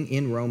co-leading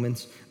in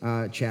Romans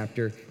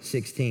chapter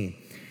 16.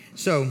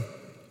 So,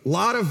 a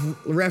lot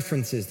of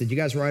references. Did you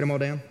guys write them all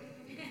down?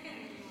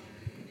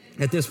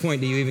 At this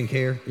point, do you even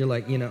care? You're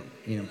like,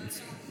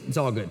 it's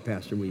all good,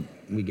 Pastor.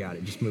 We got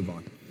it. Just move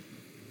on.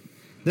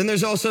 Then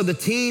there's also the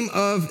team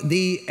of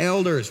the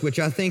elders, which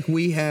I think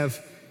we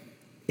have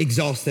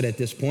exhausted at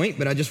this point.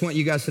 But I just want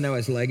you guys to know,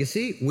 as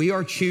Legacy, we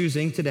are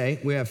choosing today.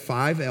 We have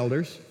 5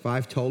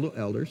 total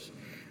elders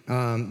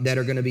that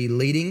are going to be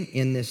leading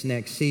in this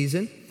next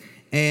season.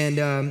 And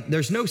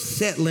there's no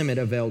set limit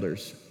of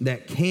elders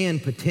that can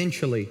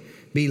potentially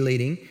be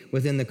leading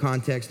within the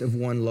context of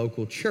one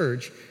local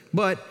church.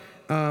 But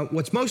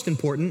what's most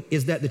important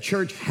is that the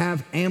church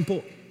have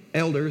ample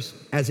elders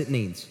as it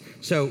needs.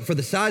 So for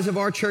the size of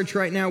our church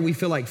right now, we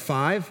feel like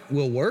 5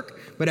 will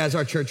work. But as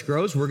our church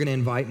grows, we're going to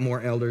invite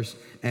more elders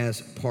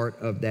as part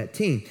of that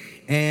team.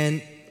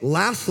 And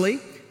lastly,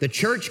 the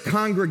church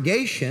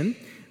congregation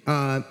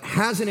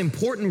has an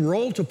important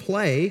role to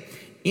play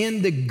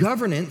in the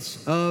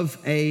governance of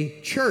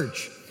a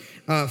church.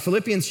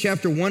 Philippians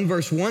chapter 1,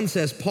 verse 1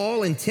 says,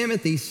 Paul and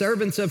Timothy,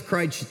 servants of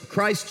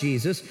Christ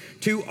Jesus,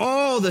 to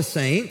all the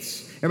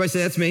saints, everybody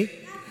say, that's me,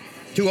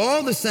 to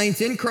all the saints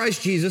in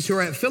Christ Jesus who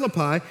are at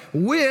Philippi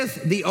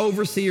with the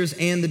overseers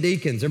and the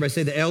deacons. Everybody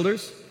say the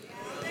elders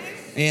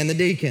and the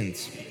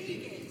deacons.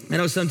 I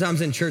know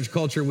sometimes in church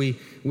culture we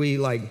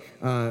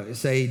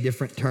say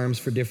different terms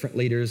for different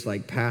leaders,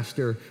 like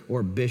pastor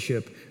or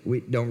bishop. We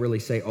don't really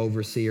say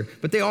overseer,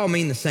 but they all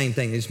mean the same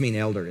thing. They just mean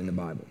elder in the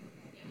Bible.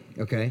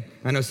 Okay?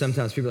 I know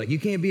sometimes people are like, you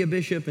can't be a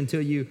bishop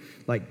until you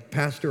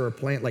pastor or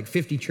plant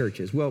 50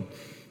 churches. Well,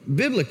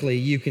 biblically,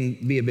 you can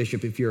be a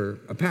bishop if you're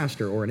a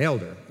pastor or an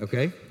elder,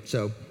 okay?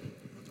 So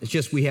it's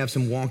just we have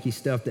some wonky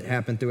stuff that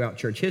happened throughout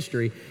church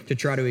history to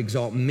try to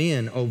exalt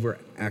men over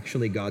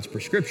actually God's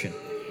prescription.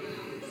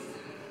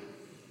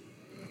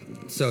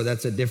 So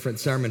that's a different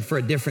sermon for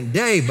a different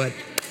day, but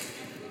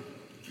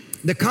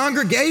the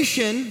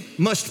congregation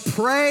must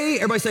pray.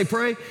 Everybody say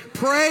pray.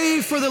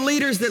 Pray for the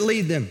leaders that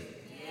lead them.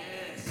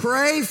 Yes.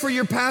 Pray for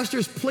your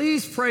pastors.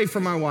 Please pray for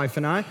my wife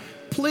and I.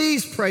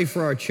 Please pray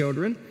for our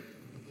children.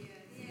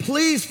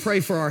 Please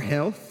pray for our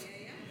health.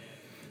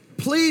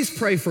 Please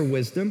pray for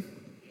wisdom.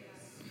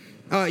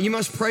 You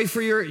must pray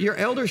for your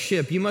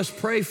eldership. You must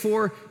pray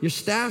for your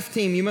staff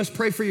team. You must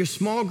pray for your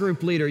small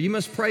group leader. You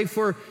must pray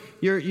for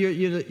your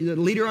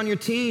leader on your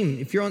team.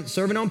 If you're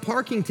serving on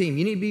parking team,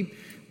 you need to be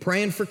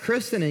praying for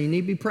Kristen, and you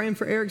need to be praying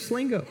for Eric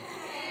Slingo.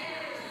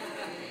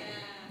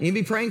 You need to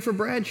be praying for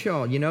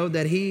Bradshaw,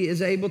 that he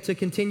is able to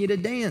continue to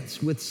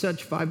dance with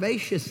such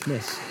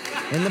vivaciousness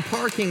in the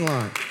parking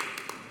lot.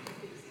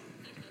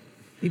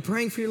 Be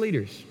praying for your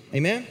leaders.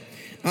 Amen?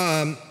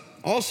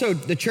 Also,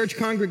 the church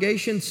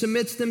congregation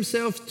submits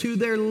themselves to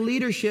their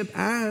leadership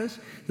as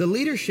the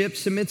leadership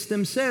submits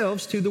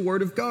themselves to the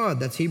Word of God.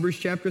 That's Hebrews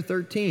chapter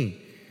 13.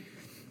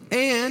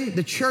 And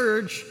the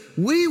church,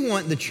 we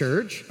want the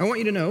church, I want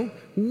you to know,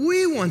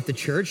 we want the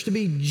church to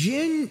be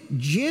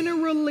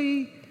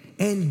generally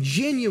and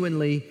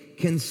genuinely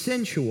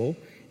consensual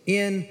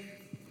in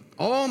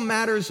all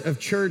matters of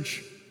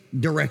church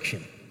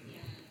direction.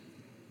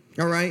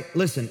 All right,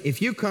 listen,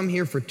 if you come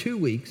here for 2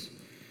 weeks,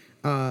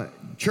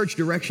 church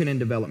direction and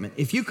development,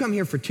 if you come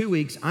here for 2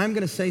 weeks, I'm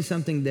going to say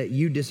something that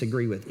you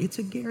disagree with. It's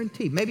a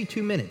guarantee, maybe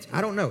 2 minutes.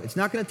 I don't know. It's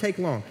not going to take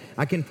long.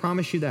 I can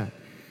promise you that.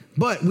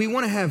 But we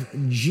want to have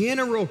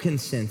general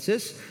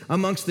consensus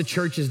amongst the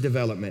church's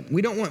development.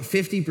 We don't want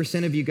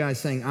 50% of you guys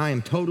saying, I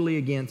am totally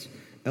against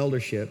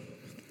eldership,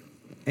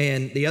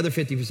 and the other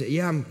 50%,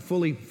 yeah, I'm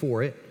fully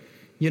for it.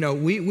 We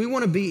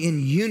want to be in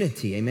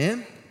unity,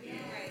 amen?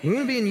 We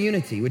want to be in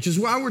unity, which is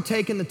why we're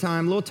taking the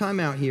time, a little time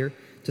out here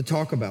to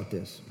talk about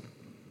this.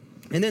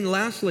 And then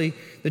lastly,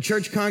 the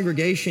church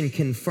congregation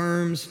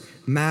confirms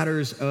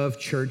matters of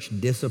church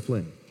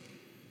discipline.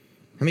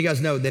 How many of you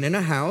guys know that in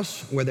a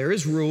house where there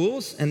is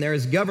rules and there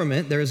is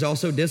government, there is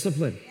also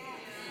discipline?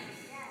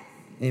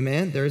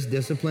 Amen. There is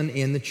discipline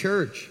in the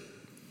church.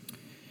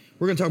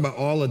 We're going to talk about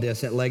all of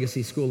this at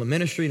Legacy School of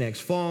Ministry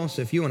next fall.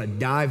 So if you want to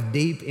dive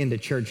deep into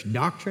church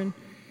doctrine,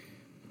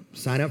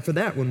 sign up for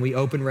that when we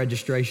open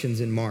registrations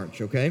in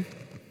March, okay?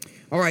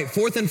 All right,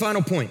 fourth and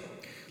final point.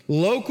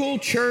 Local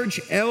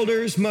church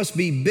elders must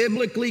be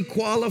biblically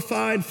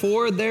qualified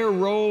for their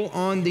role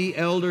on the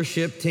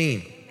eldership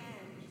team.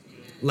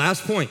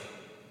 Last point.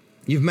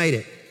 You've made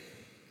it.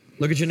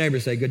 Look at your neighbor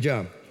and say, good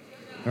job.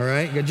 All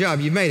right, good job.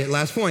 You've made it.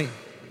 Last point.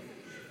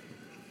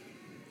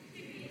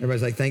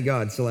 Everybody's like, thank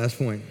God, it's the last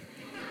point.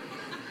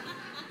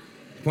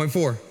 Point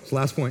 4, it's the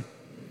last point.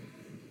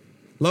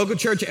 Local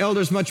church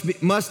elders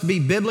must be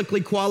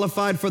biblically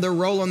qualified for their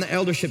role on the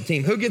eldership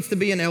team. Who gets to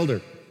be an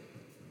elder?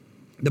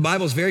 The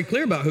Bible is very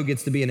clear about who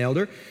gets to be an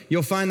elder.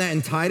 You'll find that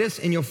in Titus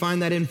and you'll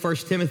find that in 1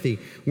 Timothy.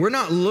 We're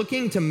not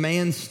looking to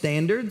man's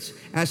standards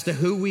as to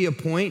who we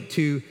appoint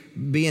to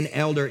be an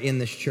elder in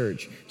this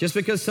church. Just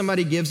because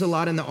somebody gives a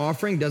lot in the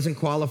offering doesn't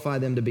qualify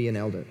them to be an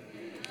elder.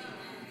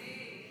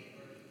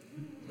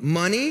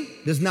 Money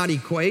does not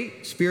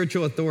equate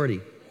spiritual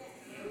authority.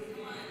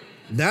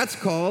 That's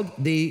called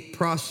the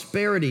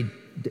prosperity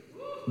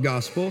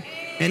gospel,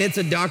 and it's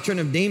a doctrine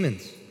of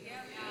demons.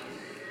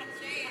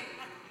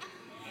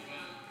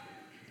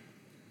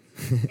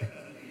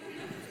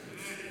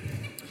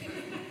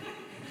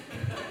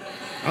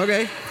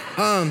 Okay,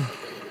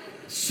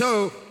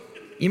 so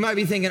you might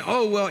be thinking,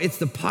 oh, well, it's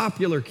the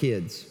popular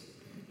kids.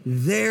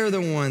 They're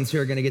the ones who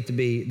are going to get to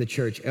be the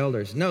church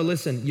elders. No,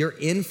 listen, your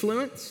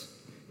influence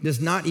does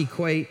not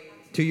equate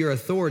to your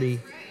authority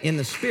in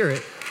the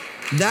spirit.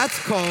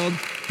 That's called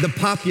the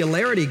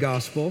popularity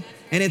gospel,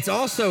 and it's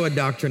also a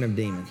doctrine of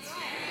demons.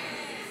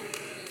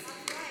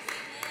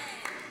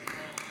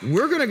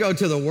 We're going to go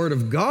to the Word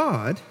of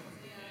God,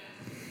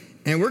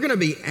 and we're going to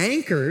be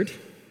anchored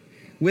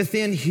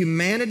within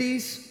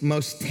humanity's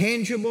most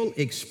tangible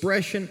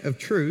expression of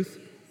truth,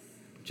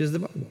 which is the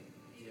Bible.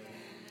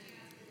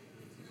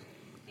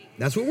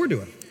 That's what we're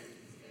doing.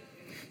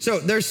 So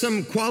there's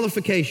some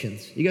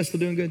qualifications. You guys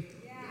still doing good?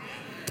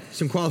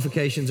 Some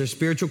qualifications are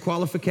spiritual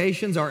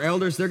qualifications. Our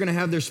elders, they're going to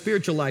have their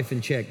spiritual life in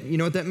check. You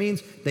know what that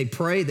means? They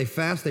pray, they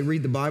fast, they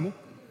read the Bible.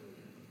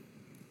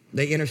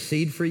 They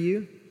intercede for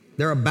you.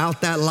 They're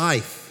about that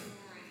life.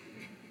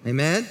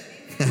 Amen?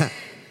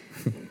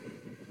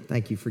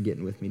 Thank you for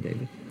getting with me,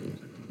 David.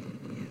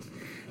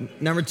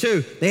 Number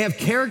 2, they have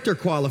character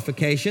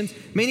qualifications,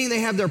 meaning they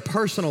have their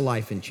personal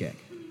life in check.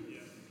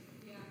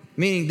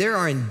 Meaning they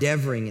are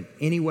endeavoring in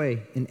any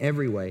way, in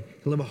every way,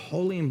 to live a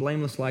holy and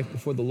blameless life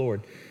before the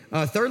Lord.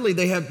 Thirdly,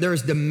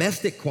 there's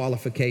domestic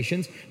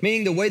qualifications,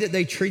 meaning the way that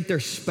they treat their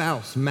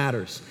spouse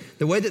matters.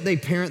 The way that they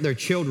parent their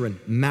children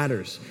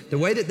matters. The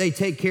way that they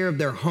take care of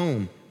their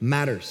home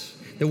matters.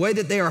 The way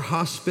that they are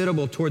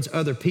hospitable towards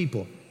other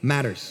people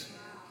matters.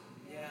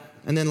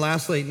 And then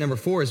lastly, number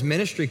 4 is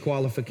ministry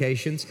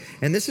qualifications.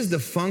 And this is the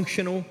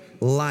functional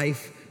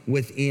life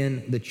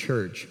within the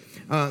church.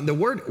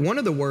 One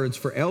of the words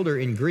for elder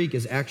in Greek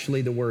is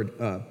actually the word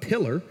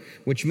pillar,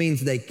 which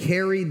means they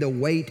carry the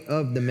weight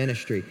of the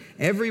ministry.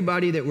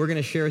 Everybody that we're going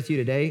to share with you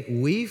today,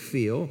 we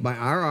feel, by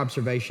our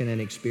observation and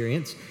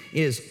experience,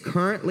 is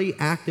currently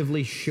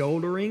actively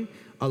shouldering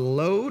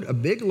a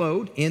big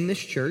load in this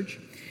church.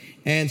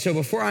 And so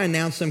before I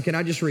announce them, can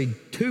I just read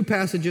 2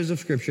 passages of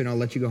Scripture and I'll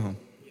let you go home.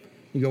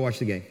 You go watch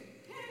the game.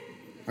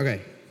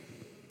 Okay,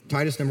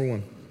 Titus number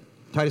 1.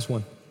 Titus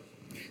 1.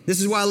 This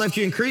is why I left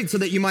you in Crete, so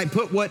that you might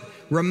put what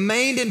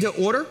remained into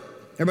order.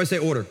 Everybody say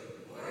order.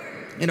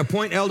 And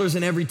appoint elders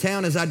in every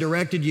town as I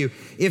directed you.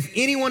 If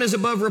anyone is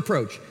above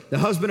reproach, the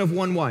husband of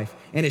one wife,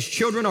 and his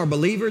children are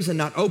believers and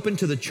not open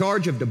to the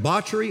charge of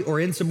debauchery or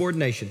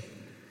insubordination.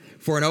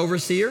 For an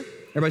overseer,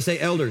 everybody say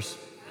elders.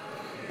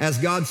 As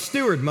God's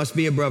steward must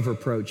be above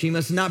reproach. He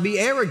must not be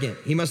arrogant.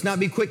 He must not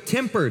be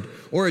quick-tempered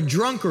or a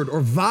drunkard or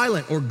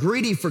violent or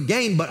greedy for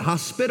gain, but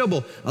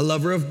hospitable, a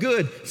lover of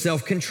good,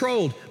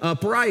 self-controlled,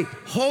 upright,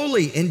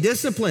 holy, and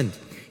disciplined.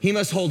 He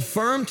must hold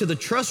firm to the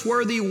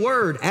trustworthy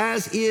word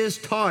as is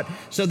taught,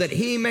 so that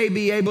he may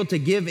be able to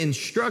give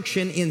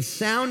instruction in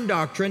sound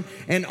doctrine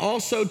and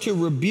also to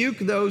rebuke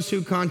those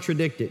who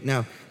contradict it.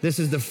 Now, this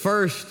is the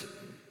first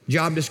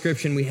job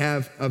description we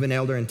have of an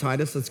elder in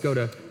Titus. Let's go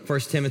to 1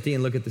 Timothy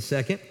and look at the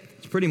second.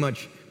 It's pretty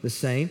much the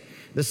same.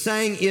 The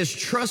saying is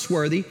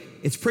trustworthy.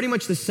 It's pretty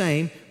much the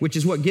same, which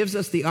is what gives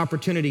us the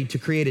opportunity to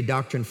create a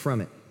doctrine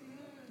from it.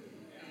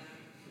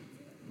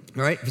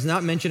 All right? If it's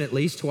not mentioned at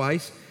least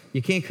twice,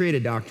 you can't create a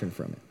doctrine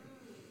from it.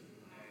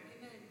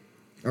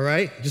 All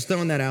right? Just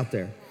throwing that out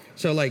there.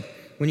 So like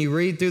when you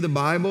read through the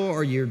Bible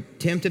or you're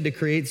tempted to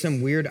create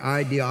some weird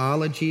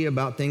ideology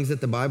about things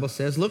that the Bible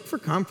says, look for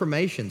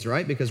confirmations,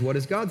 right? Because what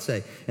does God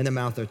say? In the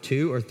mouth of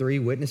 2 or 3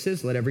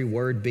 witnesses, let every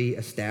word be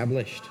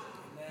established.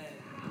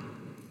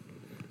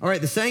 All right,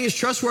 the saying is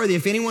trustworthy.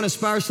 If anyone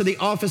aspires to the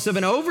office of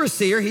an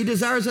overseer, he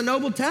desires a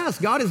noble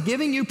task. God is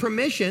giving you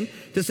permission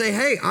to say,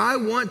 hey, I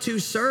want to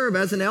serve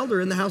as an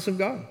elder in the house of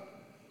God.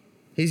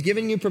 He's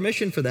giving you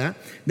permission for that.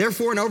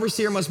 Therefore, an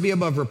overseer must be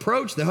above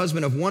reproach, the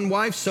husband of one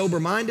wife,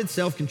 sober-minded,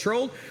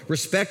 self-controlled,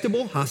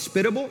 respectable,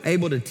 hospitable,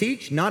 able to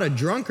teach, not a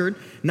drunkard,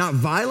 not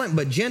violent,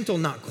 but gentle,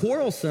 not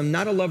quarrelsome,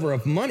 not a lover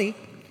of money.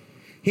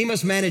 He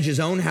must manage his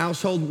own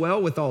household well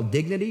with all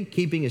dignity,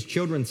 keeping his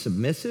children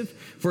submissive.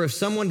 For if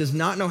someone does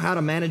not know how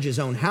to manage his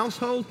own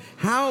household,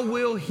 how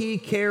will he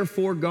care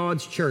for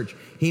God's church?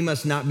 He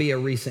must not be a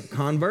recent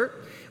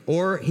convert,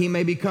 or he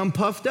may become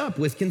puffed up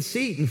with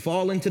conceit and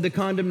fall into the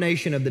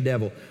condemnation of the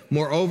devil.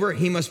 Moreover,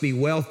 he must be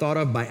well thought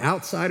of by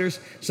outsiders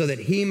so that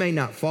he may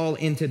not fall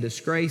into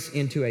disgrace,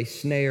 into a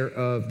snare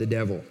of the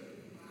devil.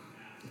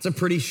 It's a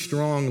pretty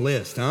strong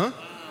list, huh?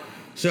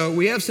 So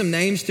we have some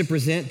names to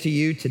present to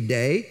you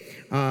today.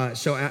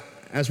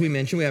 As we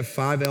mentioned, we have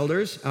 5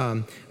 elders.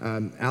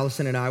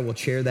 Allison and I will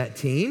chair that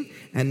team.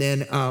 And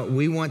then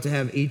we want to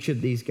have each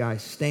of these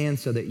guys stand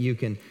so that you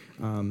can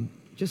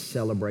just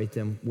celebrate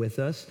them with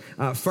us.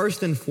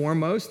 First and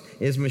foremost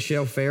is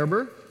Michelle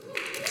Fairber.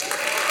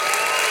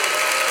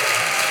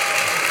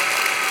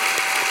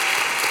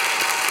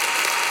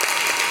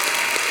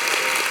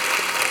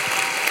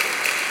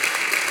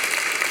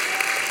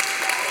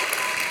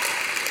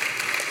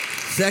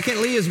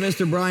 Secondly is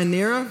Mr. Brian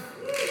Nera.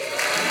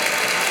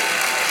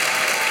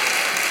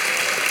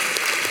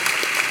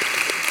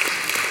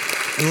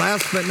 And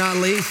last but not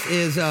least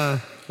is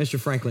Mr.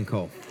 Franklin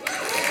Cole.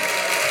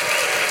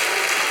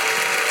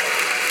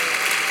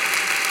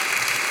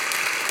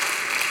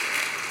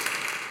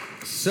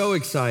 So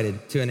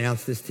excited to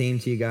announce this team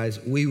to you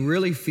guys. We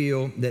really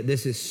feel that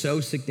this is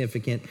so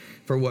significant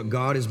for what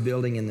God is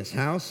building in this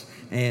house,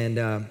 and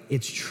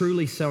it's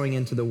truly sowing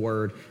into the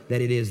word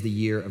that it is the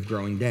year of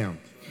growing down.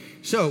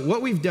 So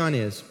what we've done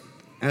is,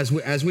 as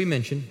we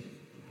mentioned,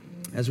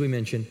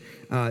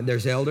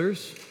 there's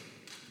elders,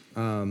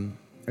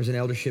 there's an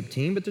eldership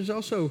team, but there's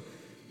also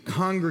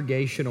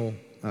congregational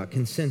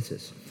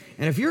consensus.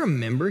 And if you're a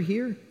member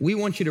here, we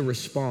want you to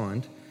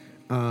respond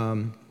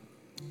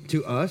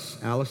to us,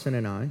 Allison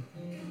and I,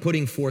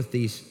 putting forth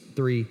these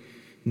 3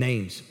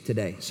 names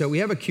today. So we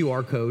have a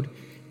QR code,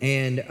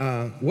 and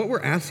what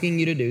we're asking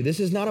you to do, this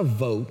is not a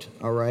vote,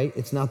 all right?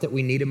 It's not that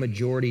we need a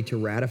majority to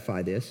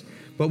ratify this,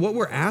 but what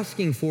we're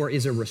asking for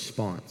is a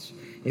response.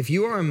 If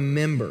you are a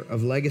member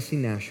of Legacy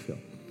Nashville,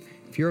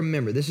 if you're a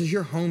member, this is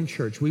your home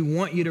church, we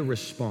want you to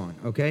respond,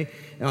 okay?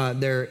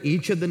 They're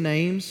each of the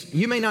names.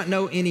 You may not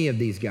know any of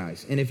these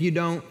guys, and if you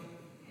don't,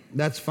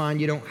 that's fine.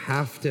 You don't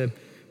have to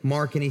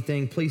mark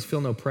anything. Please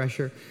feel no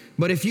pressure.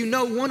 But if you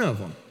know one of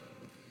them,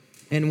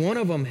 and one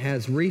of them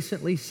has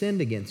recently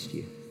sinned against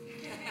you,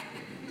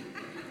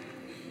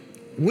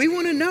 we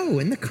want to know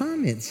in the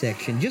comment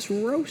section. Just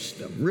roast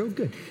them real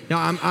good.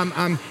 Now,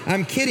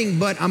 I'm kidding,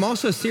 but I'm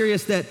also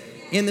serious that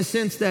in the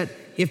sense that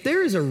if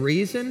there is a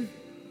reason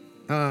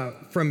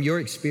from your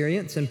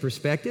experience and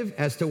perspective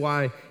as to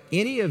why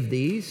any of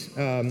these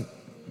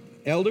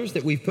elders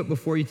that we've put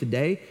before you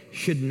today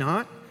should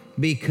not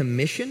be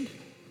commissioned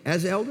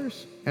as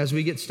elders as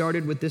we get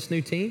started with this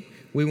new team,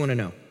 we want to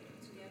know.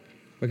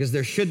 Because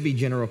there should be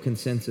general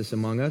consensus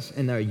among us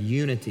and a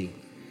unity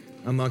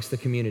amongst the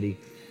community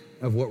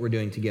of what we're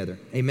doing together.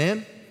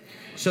 Amen?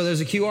 So there's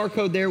a QR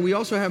code there. We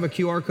also have a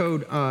QR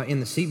code in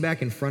the seat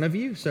back in front of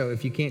you. So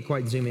if you can't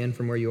quite zoom in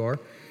from where you are,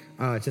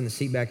 it's in the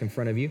seat back in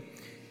front of you.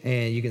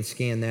 And you can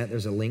scan that.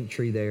 There's a link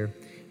tree there.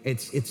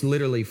 It's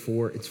literally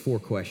 4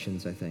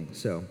 questions, I think.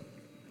 So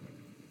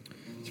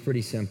it's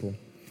pretty simple.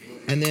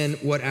 And then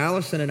what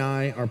Allison and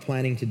I are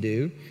planning to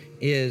do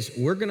is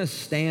we're going to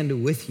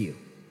stand with you.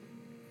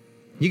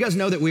 You guys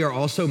know that we are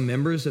also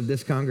members of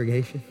this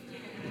congregation?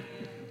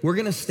 We're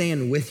going to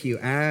stand with you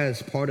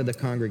as part of the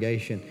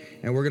congregation,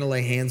 and we're going to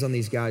lay hands on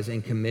these guys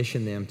and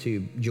commission them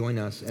to join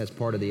us as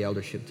part of the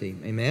eldership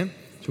team. Amen?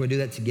 So we do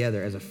that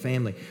together as a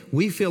family.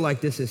 We feel like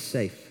this is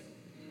safe.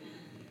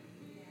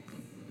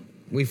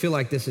 We feel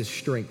like this is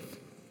strength.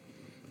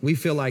 We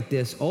feel like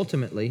this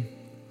ultimately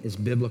is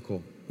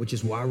biblical, which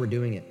is why we're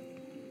doing it.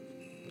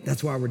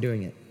 That's why we're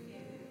doing it.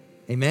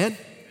 Amen?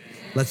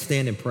 Let's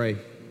stand and pray.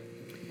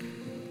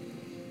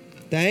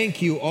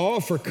 Thank you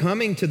all for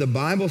coming to the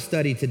Bible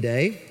study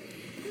today.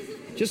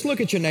 Just look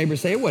at your neighbor and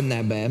say, it wasn't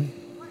that bad.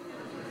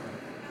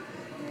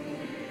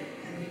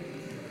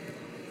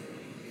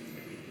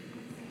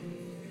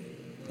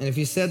 And if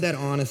you said that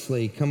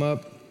honestly, come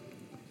up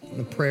on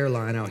the prayer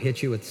line. I'll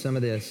hit you with some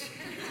of this.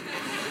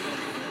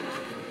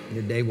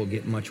 Your day will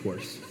get much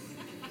worse.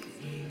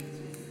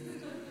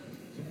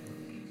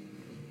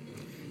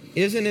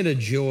 Isn't it a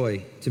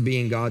joy to be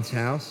in God's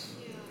house?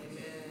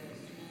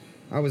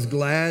 I was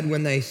glad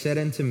when they said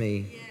unto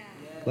me,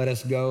 let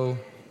us go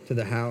to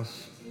the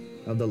house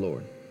of the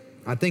Lord.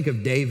 I think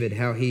of David,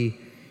 how he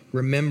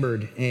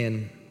remembered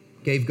and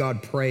gave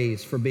God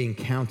praise for being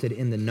counted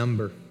in the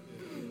number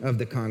of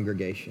the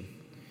congregation.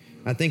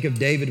 I think of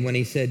David when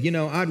he said,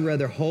 I'd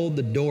rather hold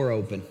the door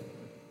open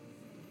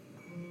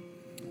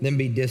than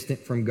be distant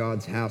from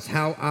God's house.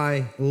 How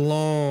I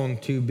long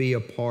to be a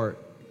part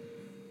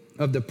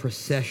of the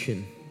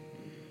procession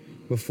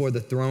before the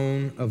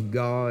throne of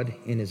God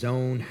in his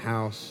own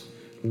house,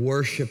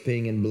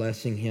 worshiping and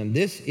blessing him.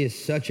 This is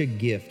such a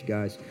gift,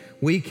 guys.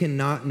 We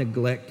cannot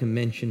neglect to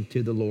mention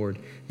to the Lord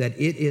that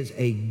it is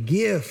a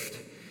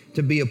gift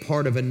to be a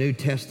part of a New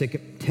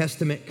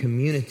Testament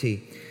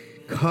community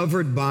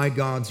covered by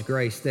God's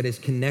grace, that is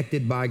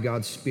connected by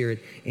God's Spirit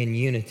in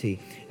unity.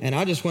 And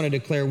I just want to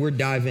declare we're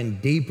diving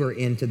deeper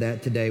into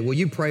that today. Will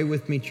you pray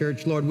with me,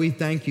 church? Lord, we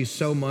thank you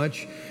so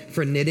much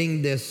for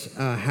knitting this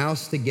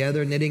house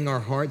together, knitting our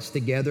hearts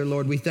together.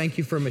 Lord, we thank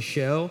you for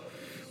Michelle.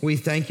 We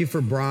thank you for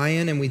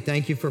Brian, and we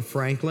thank you for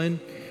Franklin.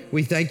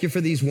 We thank you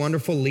for these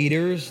wonderful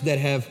leaders that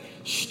have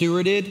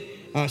stewarded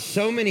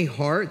so many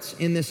hearts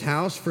in this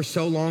house for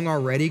so long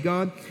already,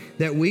 God,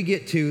 that we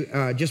get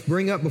to just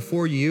bring up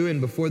before you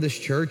and before this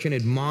church and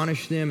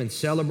admonish them and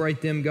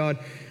celebrate them, God.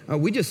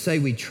 We just say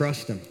we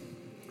trust them.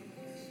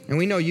 And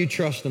we know you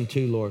trust them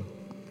too, Lord.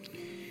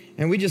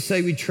 And we just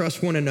say we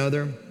trust one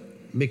another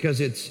because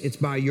it's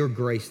by your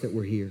grace that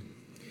we're here.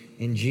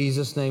 In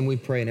Jesus' name we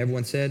pray. And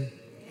everyone said,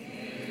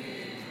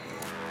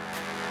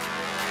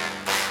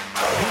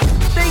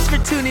 thanks for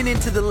tuning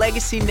into the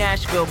Legacy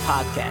Nashville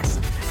podcast.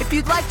 If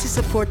you'd like to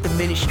support the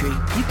ministry,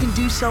 you can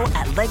do so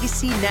at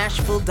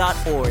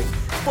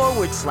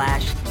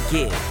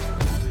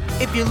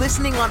legacynashville.org/give. If you're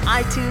listening on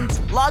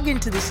iTunes, log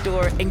into the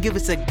store and give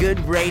us a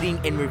good rating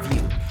and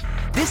review.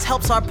 This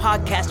helps our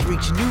podcast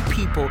reach new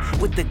people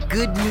with the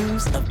good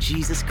news of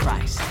Jesus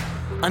Christ.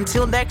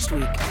 Until next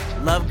week,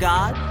 love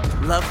God,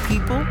 love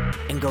people,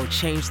 and go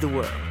change the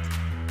world.